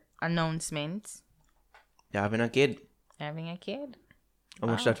their announcements. You're having a kid? Having a kid. How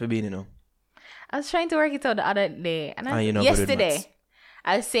much that for Beanie now? I was trying to work it out the other day. And yesterday.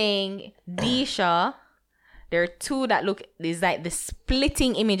 I was saying Disha. There are two that look. There's like the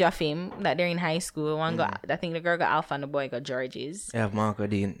splitting image of him that they're in high school. One got, I think the girl got Alpha and the boy got George's. I have Marco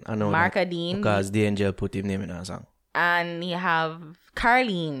Dean. I know Marco that Dean. because the angel put him name in a song. And you have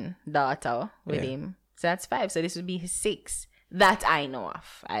Carlene, daughter, with Yeah. him. So that's 5. So this would be his 6. That I know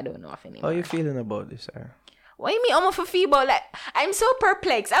of. I don't know of anymore. How are you feeling about this, sir? What do you mean I'm for FIBA? Like, I'm so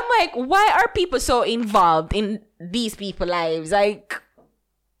perplexed. I'm like, why are people so involved in these people's lives? Like,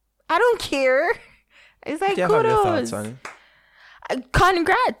 I don't care. It's like, Do you have your kudos. thoughts on it?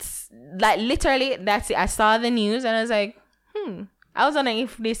 Congrats. Like, literally, that's it. I saw the news and I was like, I was wondering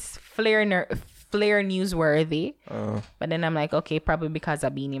if this Flair newsworthy. But then I'm like, okay, probably because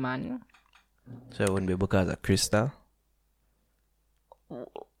of Beanie Man. So it wouldn't be because of Krista?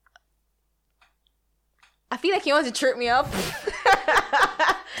 I feel like he wants to trip me up.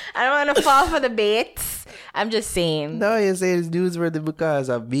 I don't want to fall for the bait. I'm just saying. No, you say it's newsworthy because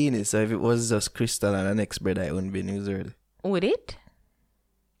of Beanie. So if it was just Crystal and an ex-brother, it wouldn't be newsworthy. Would it?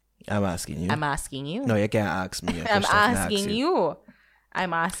 I'm asking you. I'm asking you. No, you can't ask me. I'm asking you.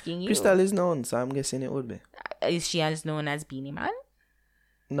 I'm asking you. Crystal is known, so I'm guessing it would be. Is she as known as Beanie Man?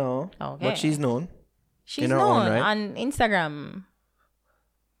 No, Okay. but she's known. She's In her known own right. on Instagram.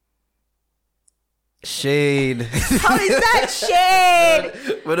 Shade. How is that shade?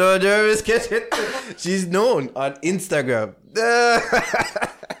 But no, Jervis, get it. She's known on Instagram.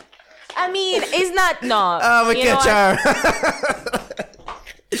 I mean, it's not no. I'm a You know what? catcher.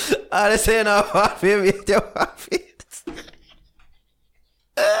 I'm saying I'm happy. You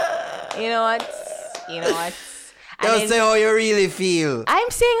know what? You know what? And Don't then- say how you really feel.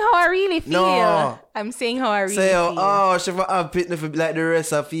 I'm saying how I really feel. No. I'm saying how I really Say, feel. she for have pitney for like the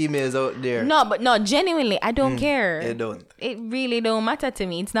rest of females out there. No, but no, genuinely, I don't care. You don't. It really don't matter to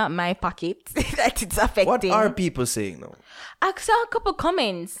me. It's not my pocket that it's affecting. What are people saying now? I saw a couple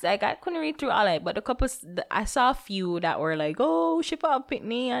comments. Like, I couldn't read through all of it, but I saw a few that were like, "Oh, she for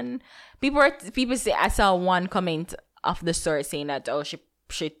Pitney," and people say. I saw one comment of the sort saying that, "Oh, she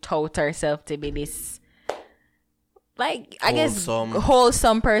taught herself to be this." Like, I guess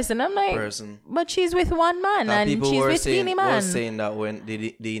wholesome person. I'm like, but she's with one man and she's with Beanie Man. Was saying that when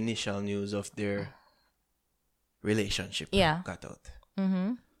the initial news of their relationship got out,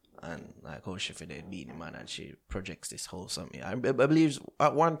 and like how she for the Beanie Man and she projects this wholesome. I believe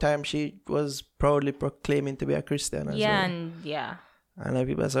at one time she was proudly proclaiming to be a Christian as well. And like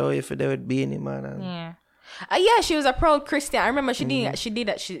people say, "Oh, if they would Beanie Man," and she was a proud Christian. I remember she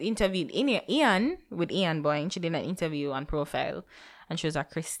interviewed Ian with Ian Boyne. She did an interview on Profile, and she was a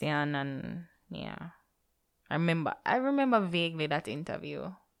Christian. And I remember vaguely that interview.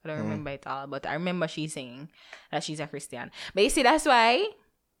 I don't remember it all, but I remember she saying that she's a Christian. But you see, that's why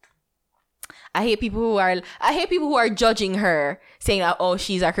I hate people who are judging her, saying that, oh,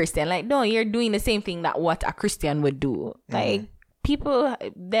 she's a Christian. Like, no, you're doing the same thing that what a Christian would do. Like, people,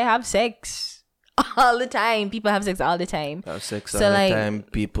 they have sex all the time. People have sex all the time. Have sex all the time.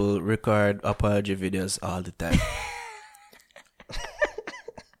 People record apology videos all the time.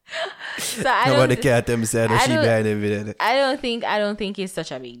 So nobody can't tell me say that she behind the video. I don't think it's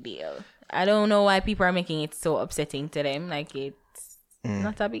such a big deal. I don't know why people are making it so upsetting to them. Like, it's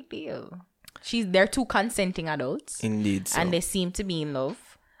not a big deal. They're two consenting adults. Indeed. So. And they seem to be in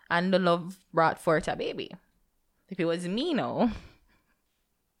love. And the love brought forth a baby. If it was me, no.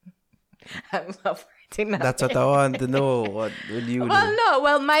 I'm not That's what I want to know. What would you do?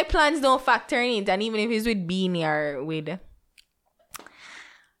 Well, my plans don't factor in it. And even if it's with Beanie or with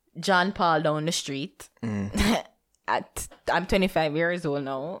John Paul down the street, I'm 25 years old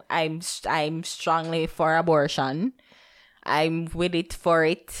now. I'm strongly for abortion. I'm with it for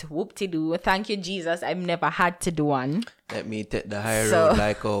it. Whoop-de-doo. Thank you, Jesus. I've never had to do one. Let me take the high road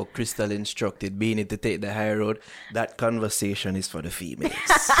like how Crystal instructed Beanie to take the high road. That conversation is for the females.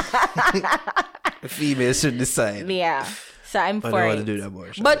 The females should decide. Yeah. So I'm but for I it. want to do the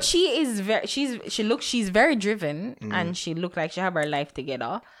abortion. But she's very driven and she looked like she have her life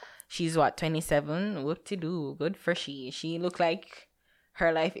together. She's 27? Whoop-de-doo. Good for she. She looked like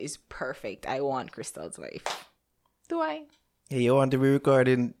her life is perfect. I want Crystal's life. Do I? Hey, you want to be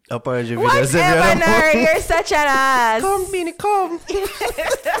recording apology videos? Whatever, nerd. You're such an ass. Come, Beanie, come. You're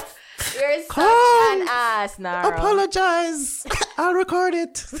such an ass, Naro. Apologize. I'll record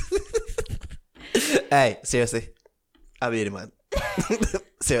it. Hey, seriously. I'm Beanie Man.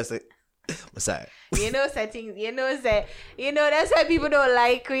 Seriously. I'm sorry. That's why people don't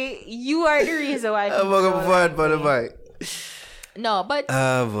like me. You are the reason why people I'm don't forward for the like mic. No, but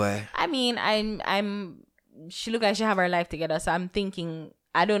oh boy. I mean, she look like she have her life together, so I'm thinking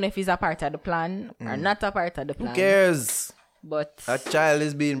I don't know if it's a part of the plan or not a part of the plan. Who cares? But A child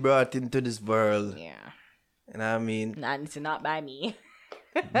is being brought into this world. yeah, You know what I mean? it's not by me.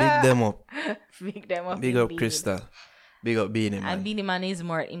 Big them up. Big them up. Big up indeed. Crystal. Big up Beanie And Man. Beanie Man is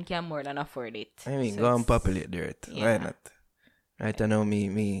more, him can more than afford it. I mean, So go and it's- populate the earth. Yeah. Why not? Right now,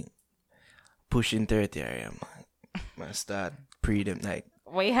 me pushing 30 I am. I start pre them like,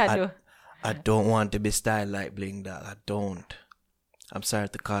 What you had to? I don't want to be styled like Bling Doll. I don't. I'm sorry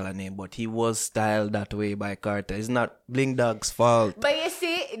to call her name, but he was styled that way by Carter. It's not Bling Dog's fault. But you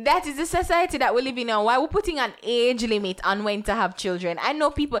see, that is the society that we live in now. Why we're putting an age limit on when to have children? I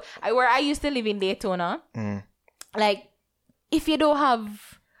know people where I used to live in Daytona. Like, if you don't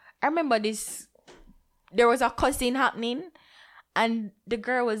have, I remember this. There was a cousin happening, and the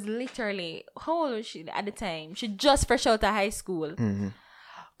girl was literally, how old was she at the time? She just fresh out of high school.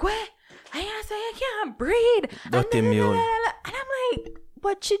 Go ahead. I say you can't breathe. Dirty mule. And I'm like,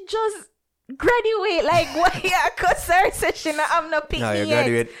 but she just graduate. Like, why you cuss her session? I'm not picking Now you yet.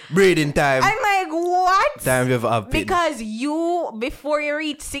 graduate. Breathing time. I'm like, what? Time you have been. Because you, before you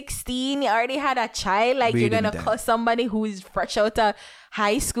reach 16, you already had a child. Like, Breathing you're gonna time. cuss somebody who is fresh out of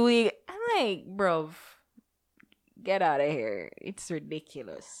high school. I'm like, bro, get out of here. It's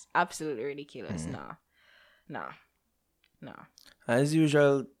ridiculous. Absolutely ridiculous. No. As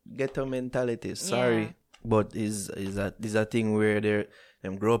usual, ghetto mentality. Sorry. Yeah. But is a thing where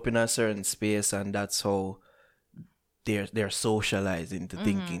them grow up in a certain space and that's how they're socialized into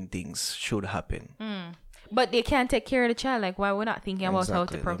thinking things should happen. But they can't take care of the child. Like, why we're not thinking about how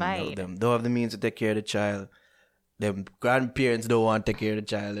to Exactly. provide? Them don't have the means to take care of the child. Them grandparents don't want to take care of the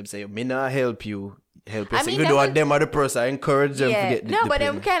child. Them say, me not help you. Help I yourself. mean, Even that though was- them are the person, I encourage them to Yeah, get the no, but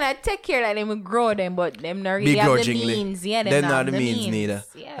them payment. kind of take care of them and grow them, but them not really have the Begrudgingly. means. Yeah, They're them not have the means neither.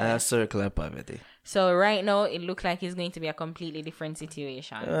 Yeah. And a circle of poverty. So right now, it looks like it's going to be a completely different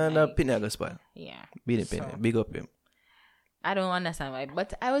situation. And Like, a penny I go spoil. yeah. Be the penny. So- Big up him. I don't understand why,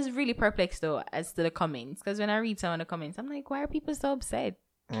 but I was really perplexed though as to the comments, because when I read some of the comments, I'm like, why are people so upset?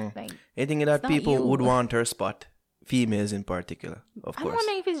 Like, I think that not people you. would want her spot. Females in particular, of I'm course.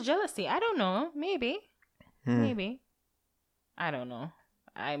 wondering if it's jealousy. I don't know. Maybe. I don't know.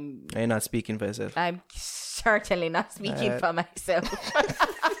 You're not speaking for yourself. I'm certainly not speaking for myself.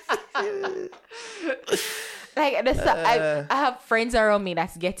 Like I have friends around me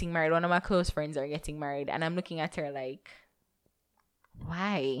that's getting married. One of my close friends are getting married, and I'm looking at her like,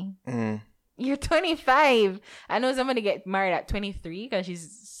 why? You're 25. I know somebody get married at 23 because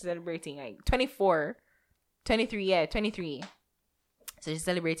she's celebrating like 24, 23. Yeah, 23. So she's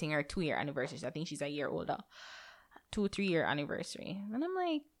celebrating her 2-year anniversary. So I think she's a year older. 2-3 year anniversary, and I'm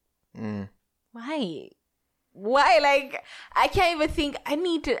like, why? Like, I can't even think. I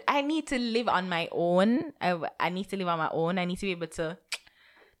need to live on my own. I need to live on my own. I need to be able to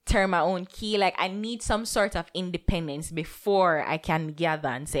turn my own key. Like, I need some sort of independence before I can gather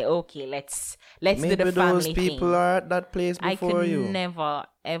and say, okay, let's Maybe do the those family people thing. are at that place I before could you. never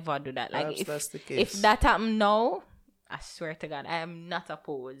ever do that. Like, Perhaps that's the if case. that happened now, I swear to God, I am not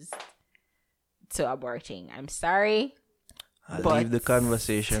opposed to aborting. I'm sorry. I'll but leave the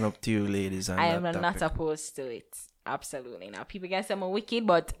conversation up to you, ladies. On I that am not topic. opposed to it. Absolutely not. People can say I'm wicked,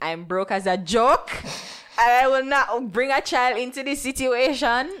 but I'm broke as a joke. And I will not bring a child into this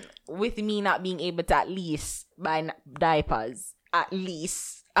situation with me not being able to at least buy diapers. At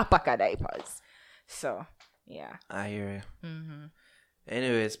least a pack of diapers. So, yeah. I hear you.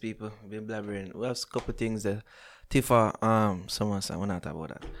 Anyways, people, we've been blabbering. We have a couple things there. Tifa, someone said we're not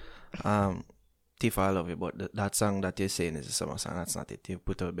about that. Tifa, I love you, but that song that you're saying is a summer song. That's not it. You've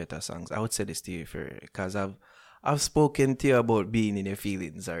put out better songs. I would say this to you because I've spoken to you about being in your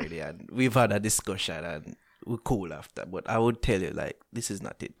feelings already, and we've had a discussion, and we're cool after. But I would tell you, like, this is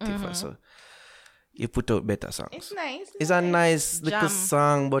not it, Tifa. So you put out better songs. It's nice. It's a nice little Jam.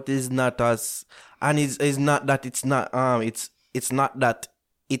 song, but it's not as, and it's not that it's not it's not that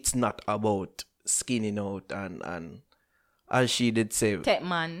it's not about skinning out and as she did say Tech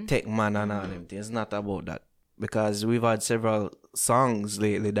man. and all them things. It's not about that, because we've had several songs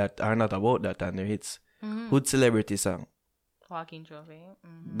lately that are not about that, and they're hits. Good celebrity song. Walking trophy.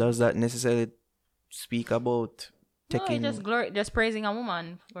 Does that necessarily speak about No, taking it's just praising a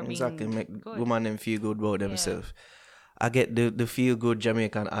woman for exactly being make good. women them feel good about themselves? I get the feel good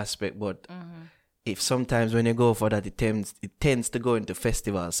Jamaican aspect, but if sometimes when you go for that, it tends to go into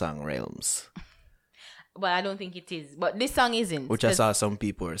festival song realms, But I don't think it is. But this song isn't. which I 'cause- saw some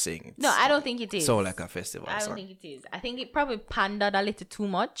people are saying. No, I don't think it is. So like a festival I don't song, think it is. I think it probably pandered a little too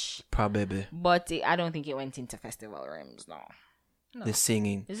much, probably but I don't think it went into festival realms. No. the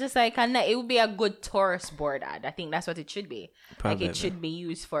singing. It's just like it would be a good tourist board ad. I think that's what it should be. Like Probably. it should be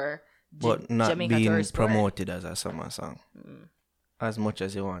used for but not Jamaica being tourist sport. promoted as a summer song. As much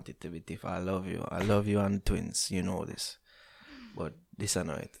as you want it to be, Tiff, I love you and Twins, you know this. But this I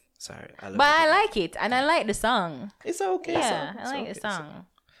know it. Sorry. But I like it, and I like the song. It's okay. Yeah, song. I like the song.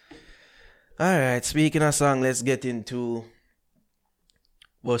 Alright, speaking of song, let's get into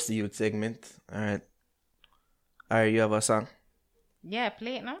What's the Youth segment. Alright, you have a song? Yeah,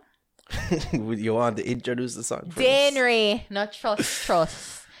 play it now. You want to introduce the song first? Denry, not trust.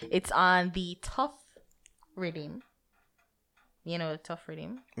 It's on the Tough Rhythm. You know, Tough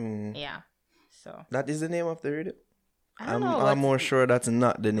Rhythm? Yeah. So That is the name of the rhythm? I don't know. I'm more sure that's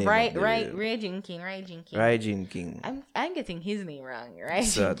not the name of the rhythm. Raging King. Raging King. I'm getting his name wrong. Raging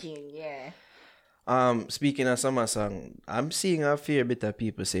Sad. King, yeah. Speaking of summer song, I'm seeing a fair bit of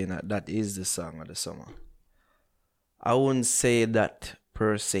people saying that is the song of the summer. I wouldn't say that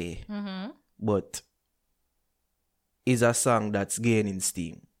per se, but it's a song that's gaining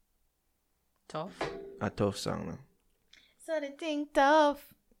steam. Tough. A tough song, no? So the thing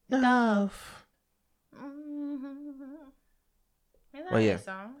tough. Oh yeah.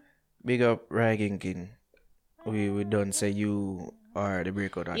 Big up Raging King. We don't say you are the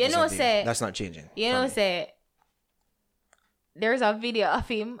breakout artist. You know, of the- say that's not changing. You know, for me. say there's a video of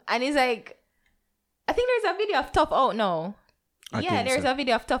him, and he's like, I think there's a video of Tough out now. I Yeah, think there's so. a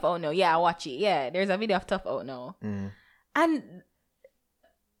video of Tough out now. Yeah, I watch it. Yeah, there's a video of Tough out now. And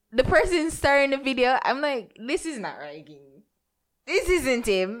the person starring the video, I'm like, this is not Raging. This isn't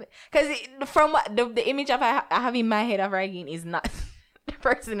him. Because from what the image of I have in my head of Raging is not the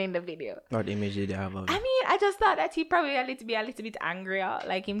person in the video. What image did they have of I it? mean, I just thought that he probably a little bit angrier.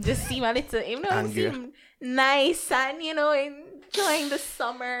 Like him just seem a little, him seem nice and, enjoying the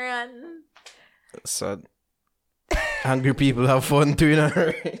summer and... So, angry people have fun too, you know?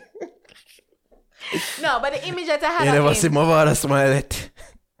 No, but the image that I had You of never him... see my father smile at.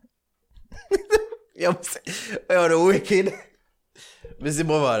 You know, the wicked. I see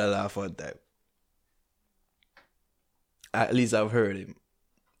my father laugh one time. At least I've heard him.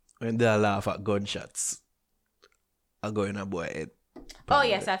 When they laugh at gunshots, I go in a boy head. Oh,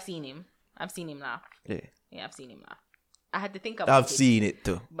 yes, I've seen him. I've seen him laugh. Yeah. Yeah, I've seen him laugh. I had to think about it. I've seen it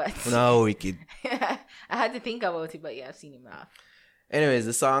too. But No wicked. I had to think about it, but yeah, I've seen him laugh. Anyways,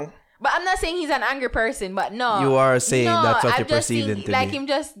 the song. But I'm not saying he's an angry person, but no. You are saying that's what I'm you're just perceiving saying, to like be. him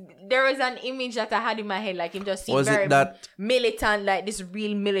just, there was an image that I had in my head, like him just seemed Was it very that- militant, like this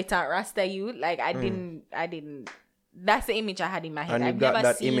real militant Rasta youth. Like I didn't, that's the image I had in my head. And you I've got never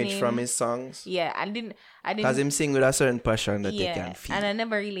that seen image him. from his songs? Yeah, I didn't. Because him sing with a certain passion that you can feel. And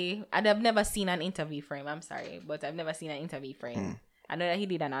I've never seen an interview for him. I'm sorry, but I've never seen an interview for him. I know that he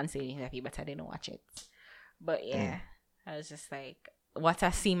did an on-stage interview, but I didn't watch it. But yeah, I was just like, what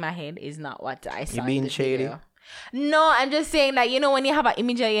I see in my head is not what I saw. You being in the shady? video. No, I'm just saying that, when you have an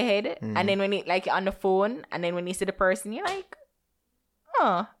image in your head, and then when it, like, on the phone, and then when you see the person, you're like,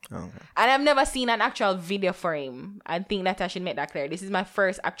 oh. Okay. And I've never seen an actual video for him. I think that I should make that clear. This is my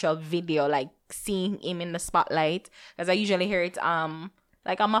first actual video, like seeing him in the spotlight, because I usually hear it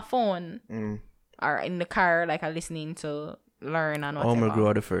like on my phone or in the car, like I'm listening to Learn and whatever. Oh my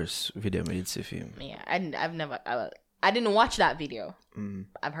God, the first video I did see him. Yeah, and I didn't watch that video.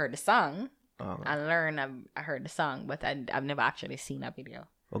 I've heard the song and Learn. I heard the song, but I've never actually seen that video.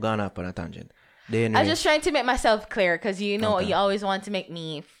 We're going up on a tangent. I'm just trying to make myself clear, because you always want to make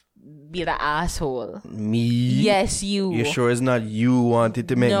me be the asshole. Me? Yes, you. You sure it's not you wanted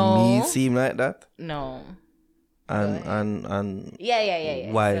to make me seem like that? No. And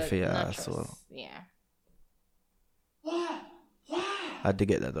Yeah. why So, for your not asshole? trust. Yeah. I had to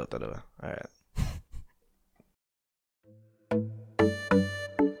get that out of the way. Alright.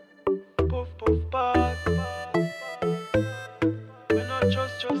 Puff, puff, pass. We're not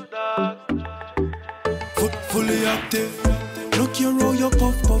just dogs. Fully active. Look your roll, your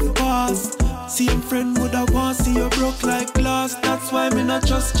puff, puff, pass. Same friend would have want see you broke like glass. That's why me not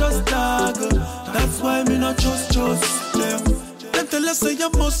just dog. That's why me not just them. Them tell us say you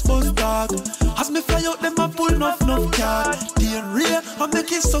must dog. As me fly out, them a pull enough card. The real, I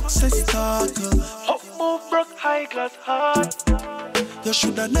make it success talk. Up move broke high class heart. You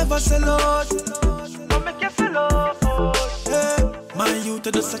shoulda never sell out. I make you sell out. Yeah, my youth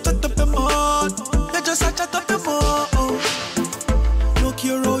just a chat up your mouth. You just a chat up your mouth. Look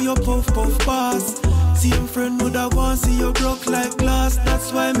your roll, your puff puff pass. Same friend woulda want see you broke like glass.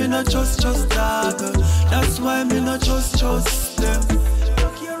 That's why me not just dog. That's why me not just them.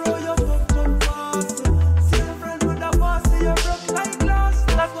 Look your roll, your puff puff pass. Same friend woulda want see you broke like glass.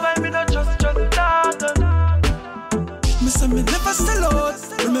 That's why me not just dog. Me say me never sell out.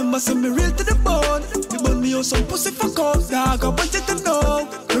 Remember say me real to the bone. Me burn me out some pussy for coke, dog. I want you to know.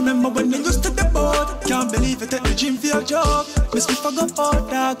 Remember when Me slip I go out,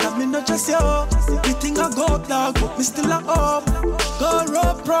 dog, and me not just yo. Me think I go up, dog, but me still a up. Go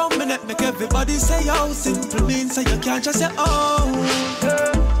rope round me neck, make everybody say yo. Simple means so you can't just say oh.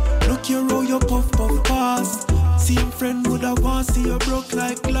 Look you roll your puff puff pass. See a friend would have want see you broke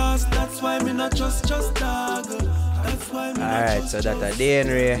like glass. That's why me not just dog. That's why me Alright, so that a day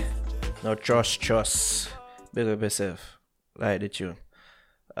anyway. No trust. Big up yourself. Like the tune.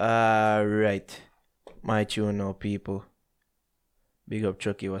 Alright. My tune now, people. Big up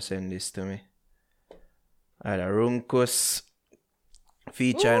Chucky was sending this to me. Alright, Runkus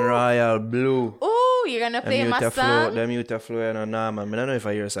featuring Royal Blue. Ooh, you're gonna play my song? The Mutaflow and Norman. I don't know if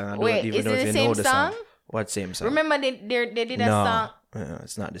I hear a song. I don't Wait, even is know it if the you know same the song? What same song? Remember they did a song.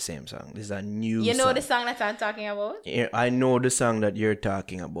 It's not the same song. This is a new song. You know the song that I'm talking about? Yeah, I know the song that you're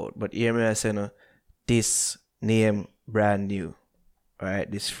talking about. But hear me, I say no, this name brand new.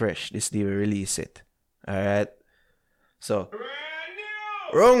 Alright, this fresh. This day we release it. Alright. So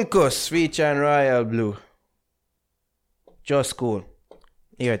Runkus featuring Royal Blue. Just cool.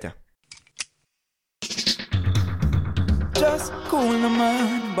 Hear it. Just cool no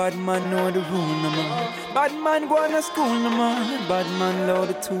man, bad man know the rule no man. Bad man go on to school no man, bad man know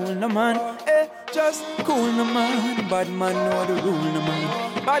the tool no man. Just cool no man, bad man know the rule no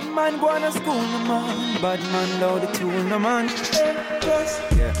man. Bad man go on to school no man, bad man know the tool no man. Just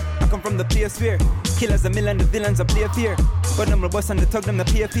I come from the place where killers a million, the villains a play fear. But them the boss and the thug them the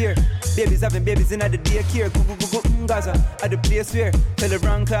pay fear. Babies having babies in the daycare. Gaza at the place where tell the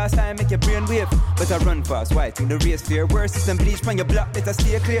wrong class I make your brain wave. But I run fast, white in the race fear. Worse is them bleach from your block, better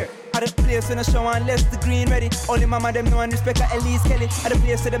stay clear. At the place when I show unless the green ready. Only mama them know and respect her Elise Kelly. At the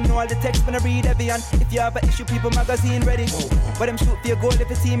place where them know all the text when I read every and if you have an issue, people magazine ready. But them shoot for your goal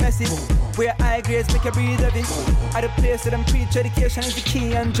if it's team messy. Where high grades make you breathe heavy. At the place where them preach education is the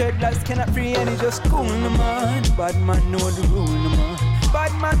key and dreadlocks cannot free any. Just cool no man, bad man know the rule no man.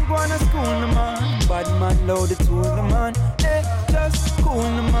 Bad man go on to school no man, bad man load the tool no man. Just cool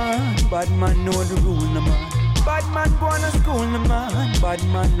no man, bad man know the rule no man. Bad man go on to school no man, bad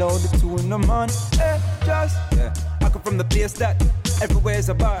man load the tool no man. Just I come from the place that everywhere's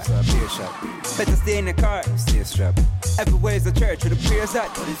a bar, so a beer shop. Better stay in the car, stay strapped. Everywhere's a church with the prayers at.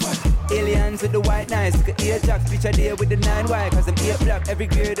 Aliens with the white knives, look at Ajax, bitch a day with the 9Y. Cause them 8 black, every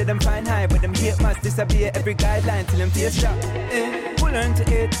grade of them fine high. But them hate must disappear every guideline till them face shop. Who learn to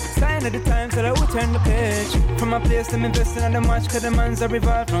it? Sign of the times that I will turn the page. From my place, them investing on the match, cause the man's a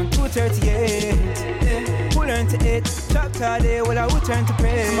revolved from 238. Who learn to it? Chapter all day, well I will turn to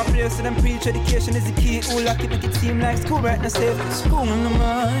pray. From my place, to them preach education is the key. Who lock it, make it seem like school right now, safe. School no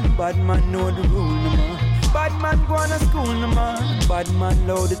man, bad man know the rule no man. Bad man go on to school no man, bad man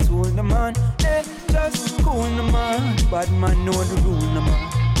load the tool no man. Just cool no man, bad man know the rule no man.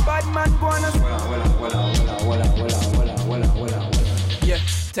 Bad man go on to school. Yeah,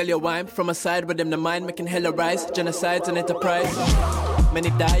 tell you why I'm from a side where them the mind making hella rise. Genocides and enterprise. Many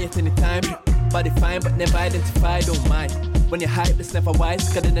die at any time. Body fine but never identify, don't mind. When you hype, it's never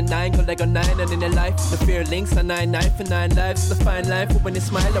wise. Cut in the 9, go like a 9 and in your life. The fear links are 9 for 9 lives. The fine life for when you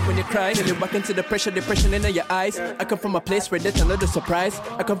smile or when you cry. Till you walk into the pressure, depression in your eyes. I come from a place where that's another surprise.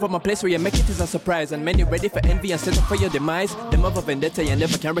 I come from a place where you make it is a surprise. And many ready for envy and set up for your demise. Them of a vendetta you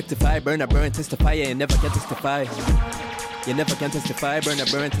never can rectify. Burn, testify, you never can testify. You never can testify, burn,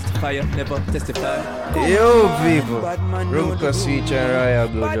 testify, you never testify. Yo, people. Runkus featuring Royal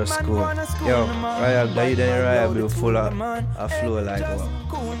Blue just cool. Yo, Royal Blue, then Royal Blue full of a flow like what?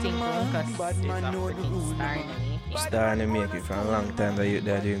 I think Runkus is a freaking star in the making. Star in the making for a long time that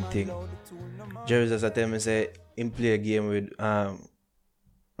they're doing thing. Jerry just tell me say him play a game with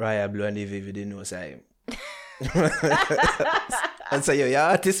Royal Blue and if he didn't know say him. And say, yo, you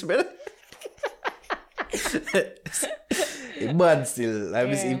artist, brother? Bad still.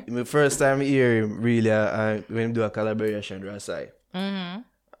 My first time hear him really when we do a collaboration with Rasai. Mm-hmm.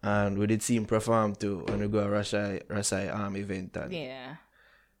 And we did see him perform too when we go to Rasai event. And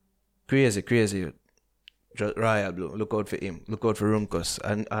crazy. Just Royal Blue. Look out for him. Look out for Runkus.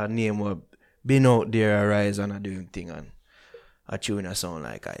 And our name will been out there arise and doing thing and a tune a sound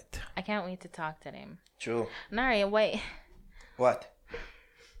like it. I can't wait to talk to them. True. Nari, wait. What?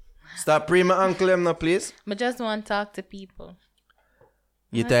 Stop pre my uncle him now, please. But just want to talk to people.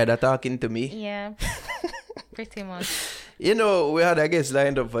 You tired of talking to me? Yeah. Pretty much. You know, we had a guest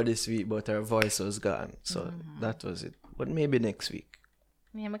lined up for this week, but her voice was gone. So that was it. But maybe next week.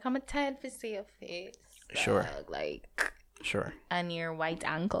 Yeah, I'm tired to see your face. Sure. Sure. And your white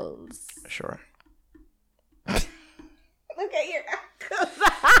ankles. Sure. Look at your ankles.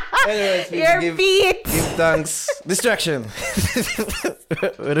 Anyways, your feet. Give thanks. Distraction.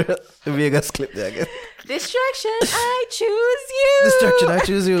 Vegas clip there again. Distraction, I choose you. Distraction, I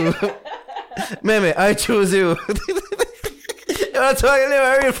choose you. Meme, I choose you. You're not talking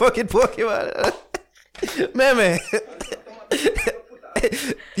about a real fucking Pokemon. Meme.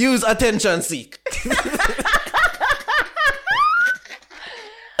 Use attention seek.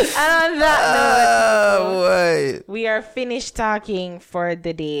 And on that note, boy. we are finished talking for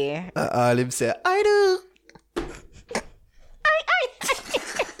the day. All him say, I do.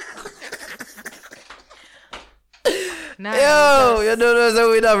 Nah, Yo, you don't know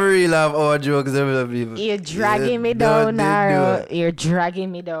so we never really have our jokes. People. you're dragging me down, Naro. You're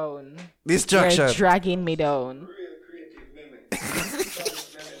dragging me down. Distraction. You're dragging me down. Real creative mimic. Promise mimic them.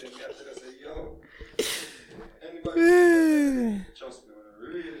 Me have to say, yo. Anybody trust me, I'm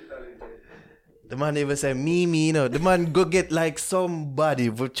really talented. The man even say me, you know. The man go get like somebody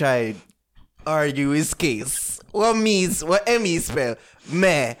who try argue his case. What Emmy spell?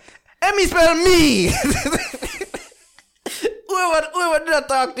 Me. Emmy spell me. Whoever did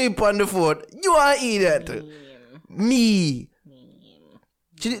talk to him on the phone, you are an idiot. Me.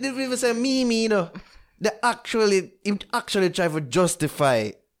 She didn't even say me, you know. He actually try to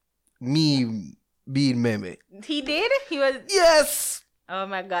justify me being meme. He did? He was. Yes. Oh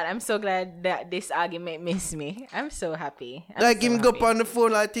my god, I'm so glad that this argument missed me. I'm so happy. Like him go up on the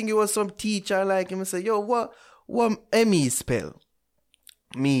phone, I think it was some teacher like him and say, yo, what Emmy spell?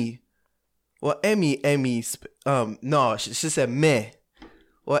 Me. What Emmy spell? No, she said me.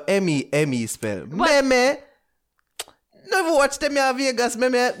 What Emmy spell? Me. Never watched them in Vegas. Me,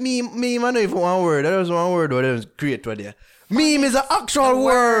 I know even one word. That was one word what they create right there. Meme is an actual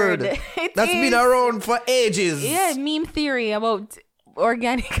word. That's been around for ages. Yeah, meme theory about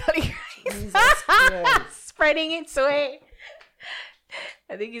organically spreading its way.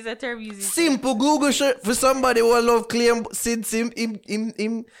 I think it's a term used. Simple Google shit for somebody who love claim since him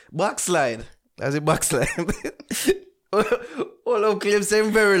backslide. As a backslide. All of claims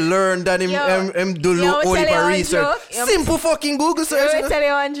him very learned and him do all the research. Simple fucking Google search. Let me tell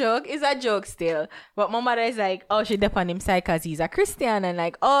you one joke. It's a joke still. But my mother is like, oh, she dep on him side because he's a Christian. And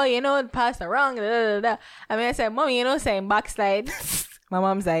like, oh, you know, pastor wrong. I mean, I said, Mommy, you know, saying backslide. My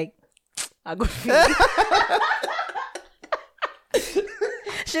mom's like, I go feel.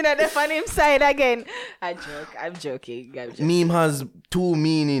 She not dep on him side again. I'm joking. Meme has two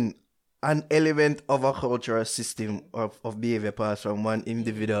meaning. An element of a cultural system of behavior passed from one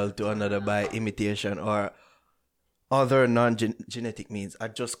individual to another by imitation or other non-genetic means. I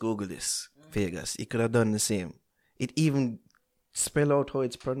just Googled this. Vegas. It could have done the same. It even spell out how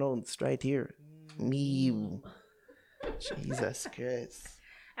it's pronounced right here. Meme. Jesus Christ.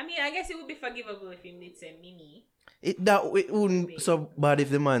 I mean, I guess it would be forgivable if he did say Mimi. It wouldn't be so bad if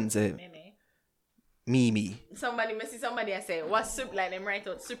the man said Mimi. Somebody I say, what's soup? Like them write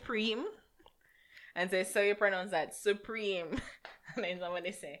out supreme. And say, so you pronounce that supreme. And then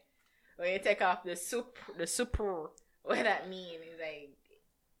somebody say, when you take off the super, what that mean? It's like,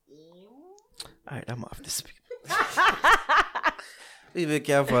 alright, I'm off this. People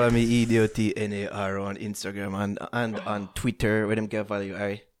can follow me, EDOTNAR on Instagram and on Twitter. Where them can follow you,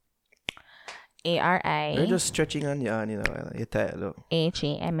 Ari? ARI. You're just stretching on your arm, you know. You're tired, though.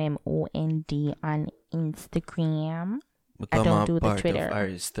 HAMMOND on Instagram. Become I don't do the part Twitter. of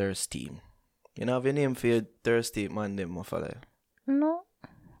Ari's thirst team. You know, have your name for your thirst team, man, them will follow you. No.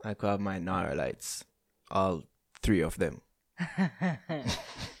 I could have my Nara lights. All three of them.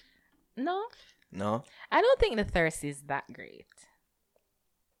 No. No? I don't think the thirst is that great.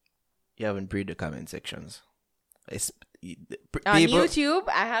 You haven't read the comment sections. On YouTube,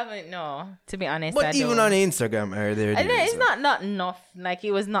 I haven't. No, to be honest, but I even don't. on Instagram, are there? It's not enough. Like it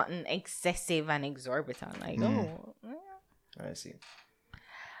was not an excessive and exorbitant. Like I see.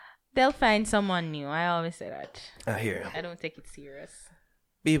 They'll find someone new. I always say that. I hear. I don't take it serious.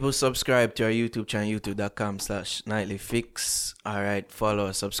 People subscribe to our YouTube channel, youtube.com/nightlyfix. Alright,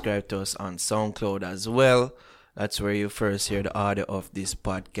 follow, subscribe to us on SoundCloud as well. That's where you first hear the audio of this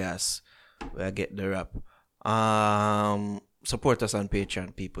podcast. Where I get the rap. Support us on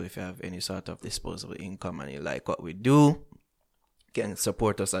Patreon, people, if you have any sort of disposable income and you like what we do. You can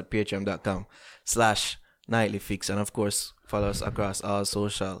support us at patreon.com/nightlyfix. And of course, follow us across all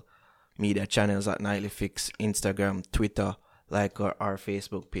social media channels at nightlyfix, Instagram, Twitter, like our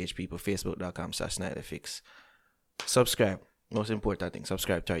Facebook page, people, facebook.com/nightlyfix. Subscribe. Most important thing,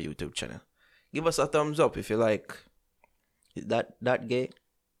 subscribe to our YouTube channel. Give us a thumbs up if you like. Is that gay?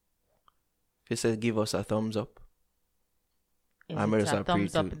 If you said give us a thumbs up. Is it a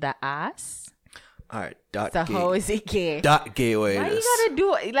thumbs up the ass? Alright, that so gay. how is it gay? That gay way. Why you gotta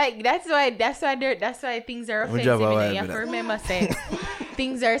do it? Like that's why things are offensive. You have to remember, say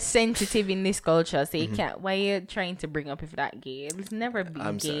things are sensitive in this culture, so you can't. Why you trying to bring up if that gay? It's never been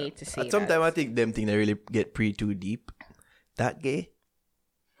I'm gay sorry. to say Sometimes that. I think them thing they really get too deep. That gay?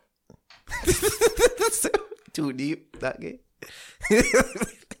 Too deep? That gay?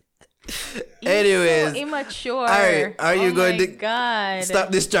 Anyways, so immature. Alright, are you going to God. stop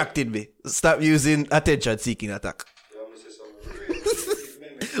distracting me? Stop using attention seeking attack. I'm gonna say some real creative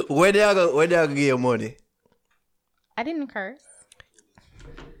mimic. When they are gonna give you money? I didn't curse.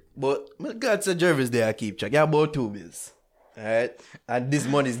 But God said Jervis there I keep track. You have about 2 bills. Alright? And this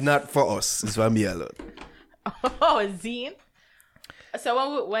money is not for us. It's for me alone. Oh, Zine. So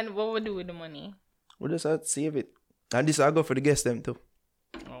what would we do with the money? We just have to save it. And this I go for the guest them too.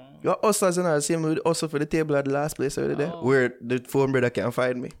 Your hustlers and all the same with also for the table at the last place over there. Where the phone brother can't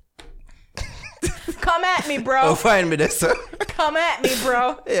find me. Come at me, bro. Oh, find me there, sir. Come at me,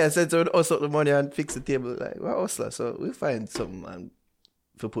 bro. Yeah, so we hustle the money and fix the table. Like, we're hustlers, so we find something and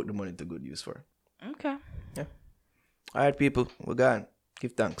to put the money to good use for. Okay. Alright, people, we're gone.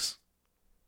 Give thanks.